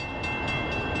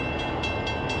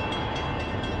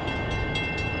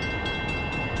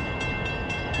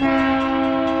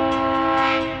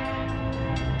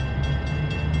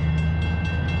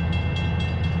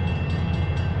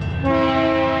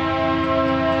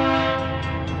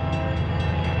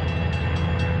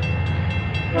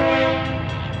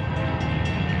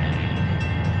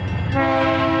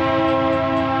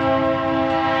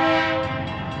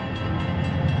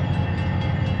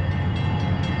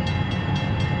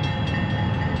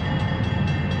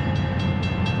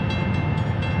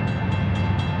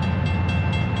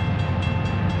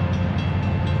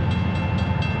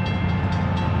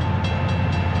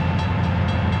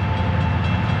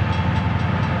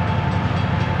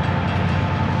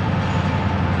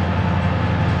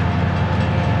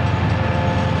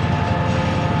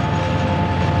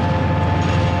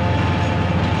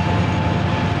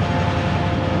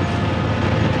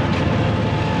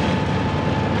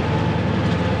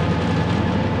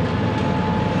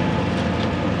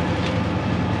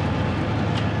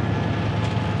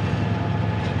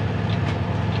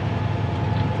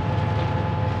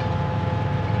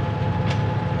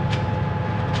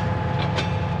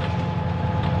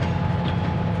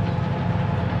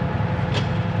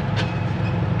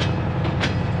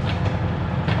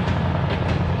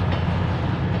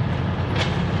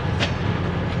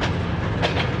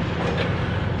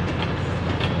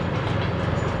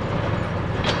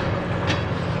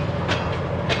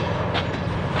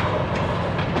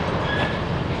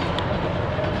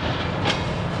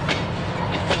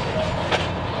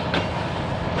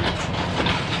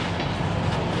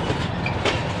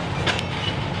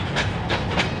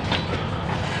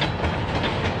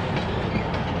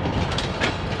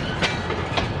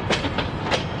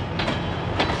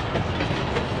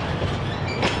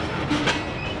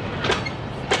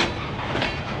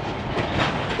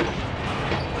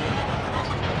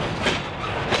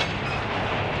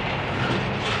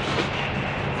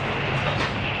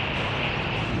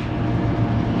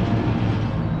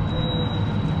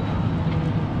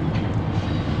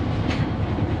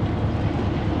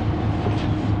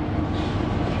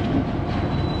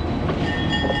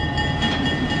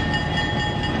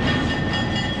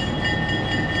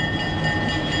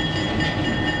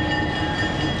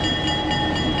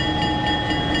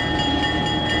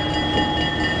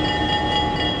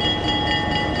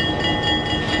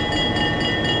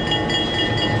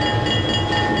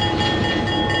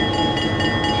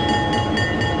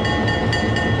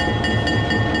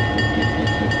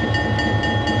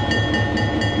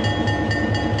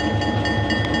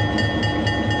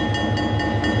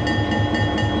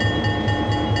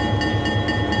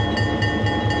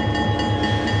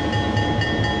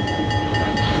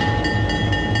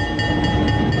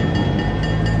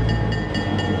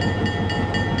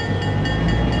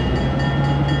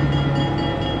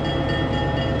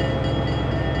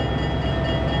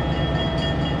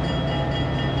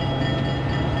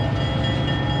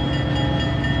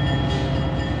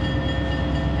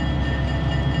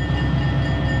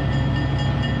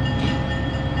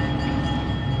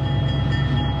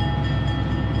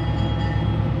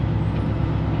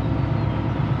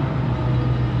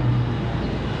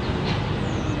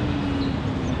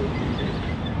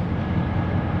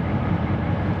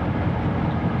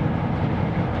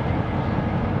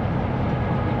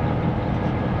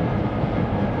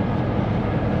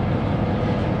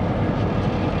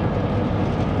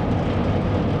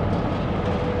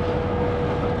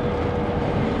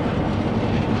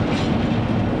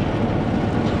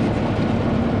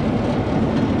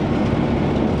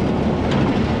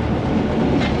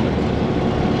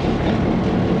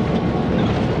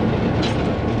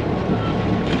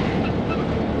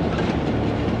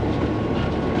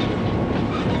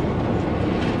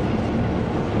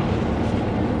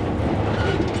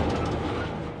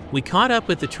 We caught up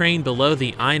with the train below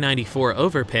the I-94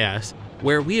 overpass,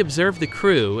 where we observed the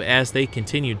crew as they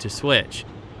continued to switch.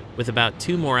 With about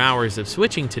 2 more hours of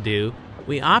switching to do,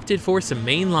 we opted for some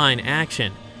mainline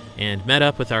action and met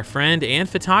up with our friend and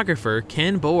photographer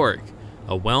Ken Borg,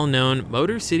 a well-known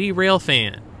Motor City Rail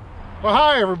fan. Well,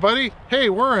 hi everybody. Hey,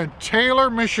 we're in Taylor,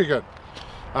 Michigan.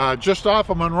 Just off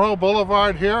of Monroe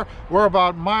Boulevard here. We're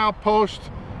about milepost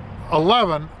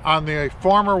 11 on the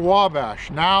former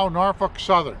Wabash, now Norfolk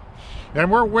Southern.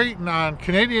 And we're waiting on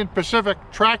Canadian Pacific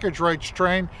trackage rights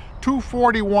train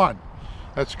 241.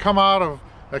 That's come out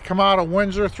of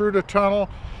Windsor through the tunnel.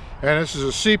 And this is a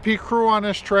CP crew on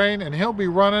this train, and he'll be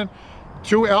running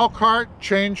to Elkhart,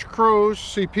 change crews,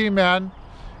 CP men,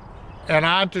 and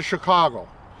on to Chicago.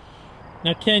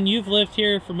 Now, Ken, you've lived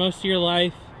here for most of your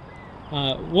life.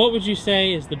 What would you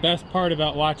say is the best part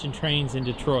about watching trains in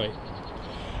Detroit?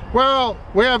 Well,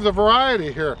 we have the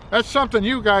variety here. That's something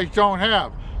you guys don't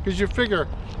have, because you figure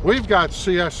we've got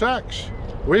CSX,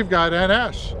 we've got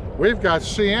NS, we've got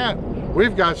CN,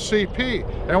 we've got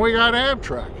CP, and we got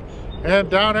Amtrak. And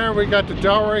down there we got the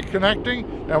Delray Connecting,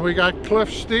 and we got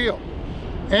Cliff Steel.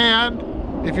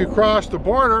 And if you cross the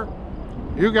border,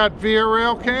 you got Via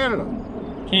Rail Canada.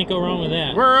 Can't go wrong with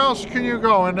that. Where else can you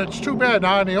go? And it's too bad.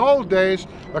 Now, in the old days,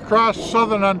 across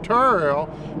southern Ontario,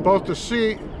 both the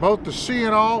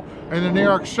C&O and the New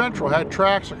York Central had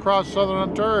tracks across southern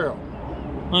Ontario.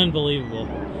 Unbelievable.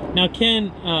 Now, Ken,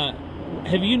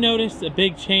 have you noticed a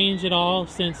big change at all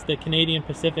since the Canadian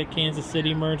Pacific Kansas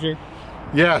City merger?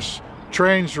 Yes,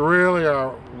 trains really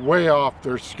are way off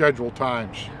their scheduled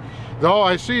times. Though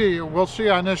we'll see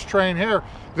on this train here,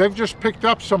 they've just picked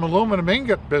up some aluminum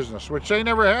ingot business, which they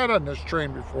never had on this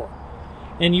train before.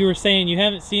 And you were saying you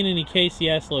haven't seen any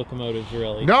KCS locomotives,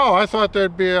 really? No, I thought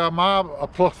there'd be a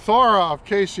plethora of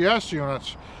KCS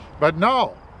units, but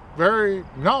no, there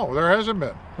hasn't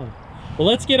been. Huh. Well,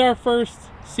 let's get our first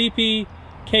CP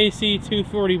KC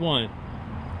 241.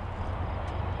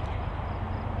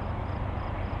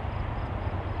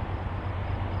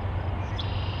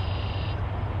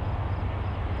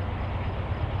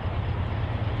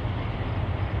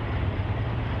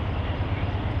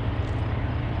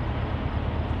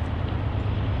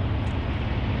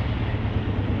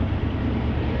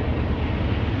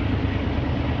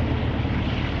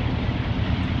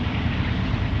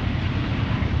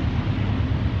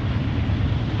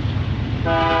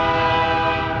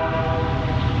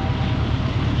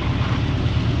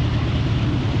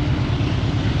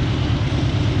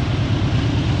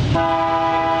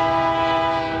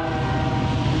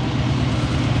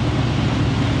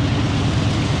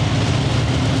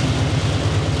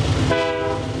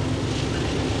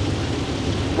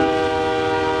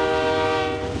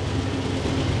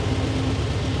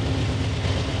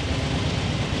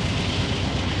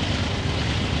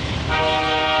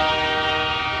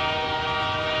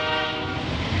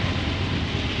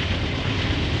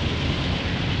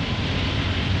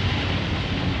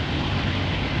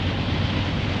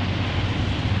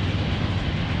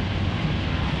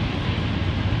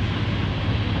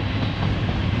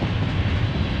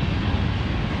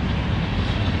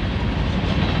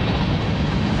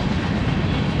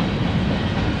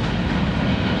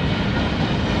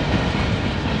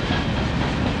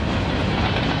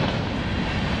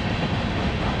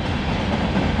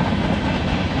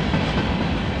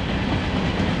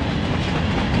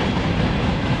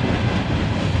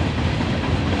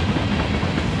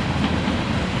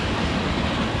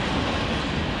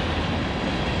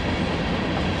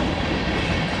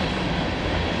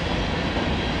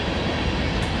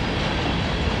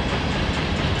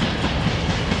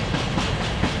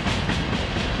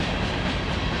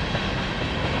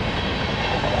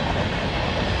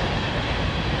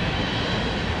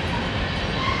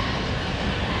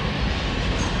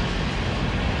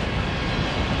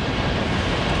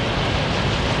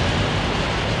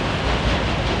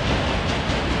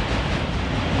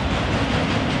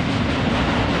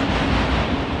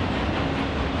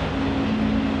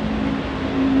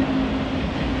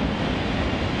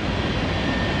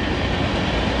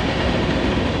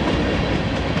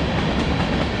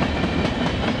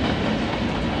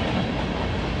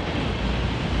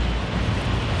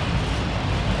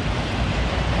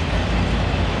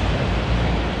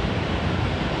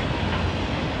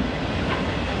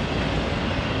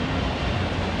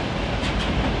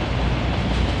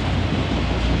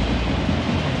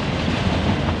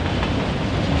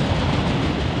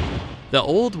 The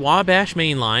old Wabash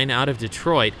Main Line out of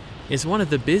Detroit is one of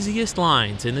the busiest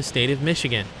lines in the state of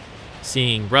Michigan,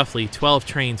 seeing roughly 12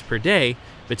 trains per day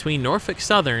between Norfolk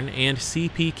Southern and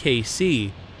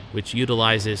CPKC, which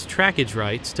utilizes trackage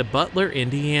rights to Butler,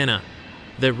 Indiana.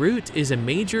 The route is a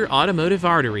major automotive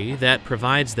artery that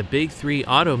provides the big three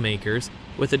automakers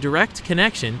with a direct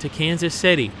connection to Kansas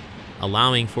City,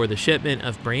 allowing for the shipment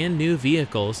of brand new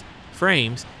vehicles,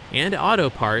 frames, and auto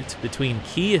parts between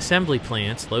key assembly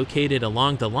plants located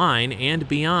along the line and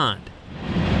beyond.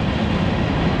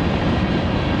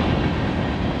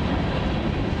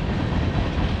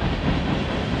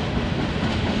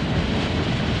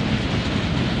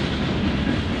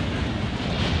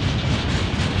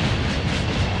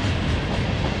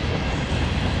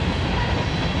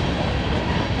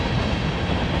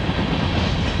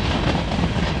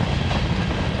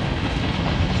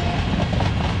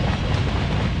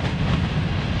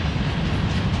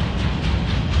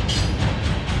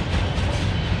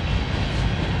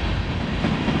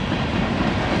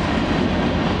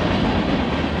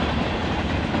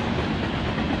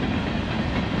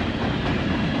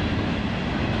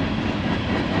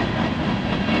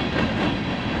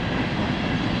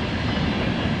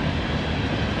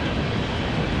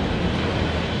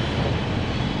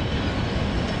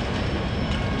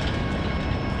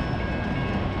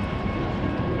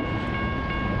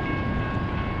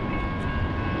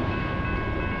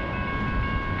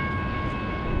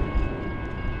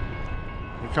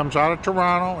 Comes out of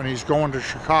Toronto and he's going to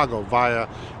Chicago via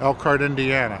Elkhart,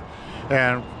 Indiana.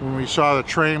 And when we saw the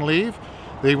train leave,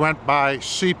 they went by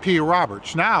CP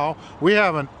Roberts. Now we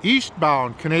have an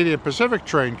eastbound Canadian Pacific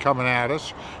train coming at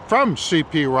us from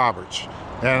CP Roberts.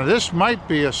 And this might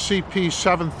be a CP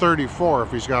 734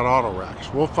 if he's got auto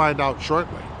racks. We'll find out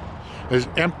shortly. There's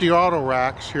empty auto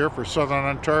racks here for Southern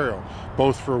Ontario,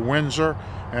 both for Windsor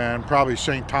and probably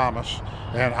St. Thomas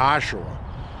and Oshawa.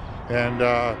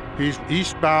 And he's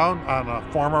eastbound on a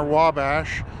former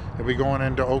Wabash. He'll be going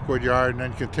into Oakwood Yard and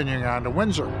then continuing on to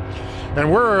Windsor. And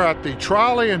we're at the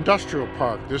Trolley Industrial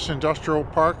Park. This industrial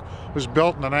park was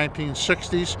built in the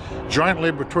 1960s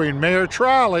jointly between Mayor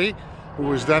Trolley, who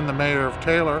was then the mayor of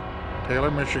Taylor,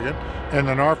 Michigan, and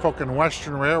the Norfolk and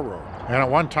Western Railroad. And at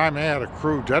one time they had a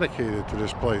crew dedicated to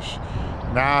this place.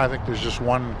 Now I think there's just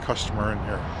one customer in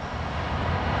here.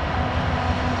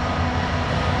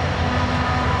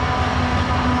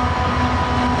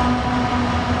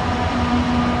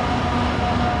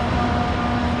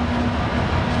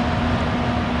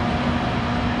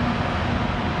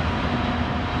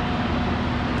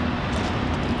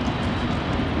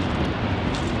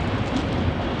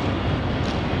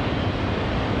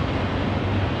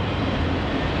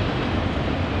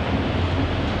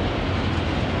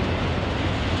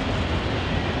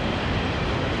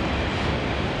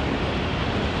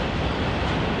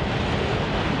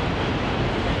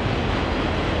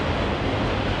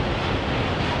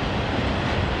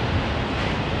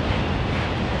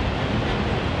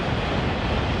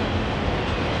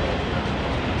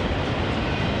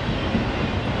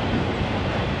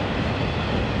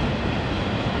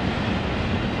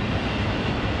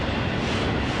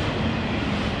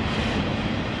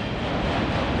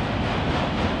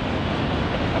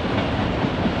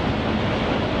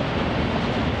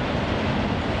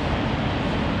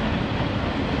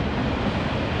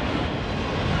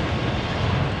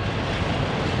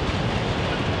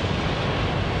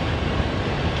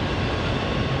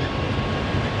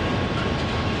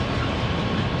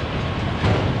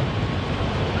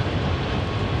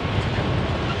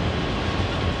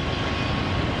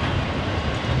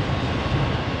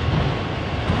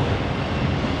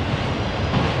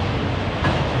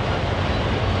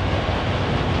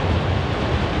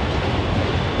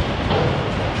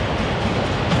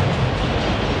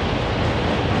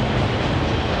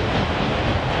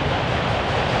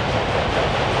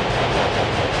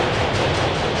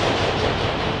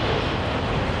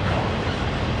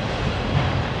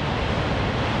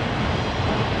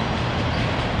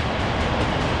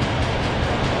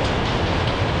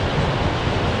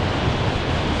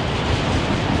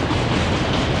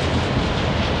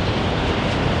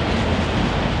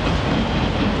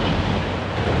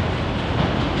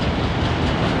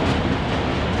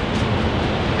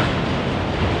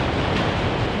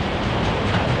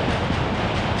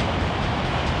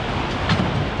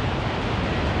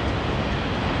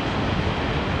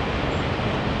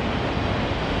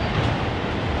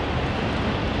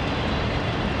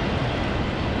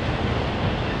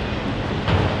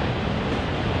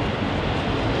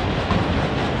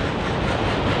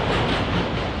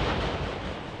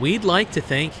 We'd like to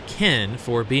thank Ken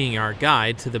for being our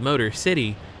guide to the Motor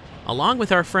City, along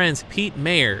with our friends Pete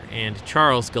Mayer and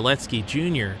Charles Galetsky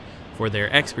Jr. for their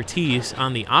expertise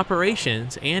on the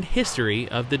operations and history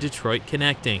of the Detroit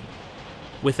Connecting.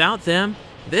 Without them,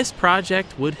 this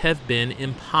project would have been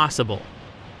impossible.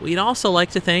 We'd also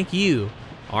like to thank you,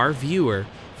 our viewer,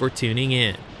 for tuning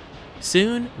in.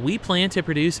 Soon, we plan to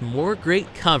produce more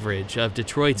great coverage of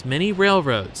Detroit's many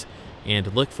railroads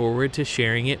and look forward to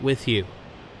sharing it with you.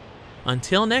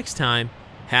 Until next time,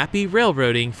 happy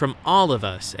railroading from all of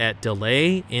us at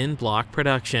Delay in Block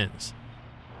Productions.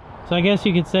 So I guess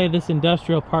you could say this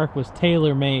industrial park was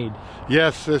tailor-made.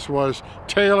 Yes, this was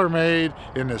tailor-made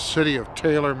in the city of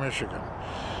Taylor, Michigan.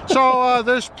 So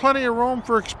there's plenty of room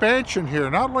for expansion here,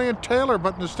 not only in Taylor,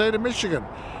 but in the state of Michigan.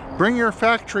 Bring your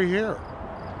factory here.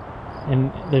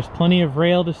 And there's plenty of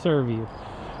rail to serve you.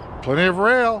 Plenty of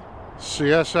rail.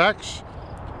 CSX,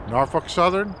 Norfolk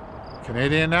Southern,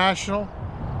 Canadian National,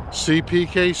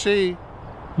 CPKC.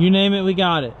 You name it, we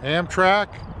got it. Amtrak,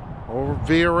 over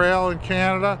via rail in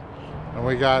Canada. And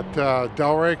we got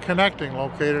Delray Connecting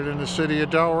located in the city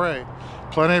of Delray.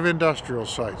 Plenty of industrial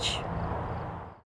sites.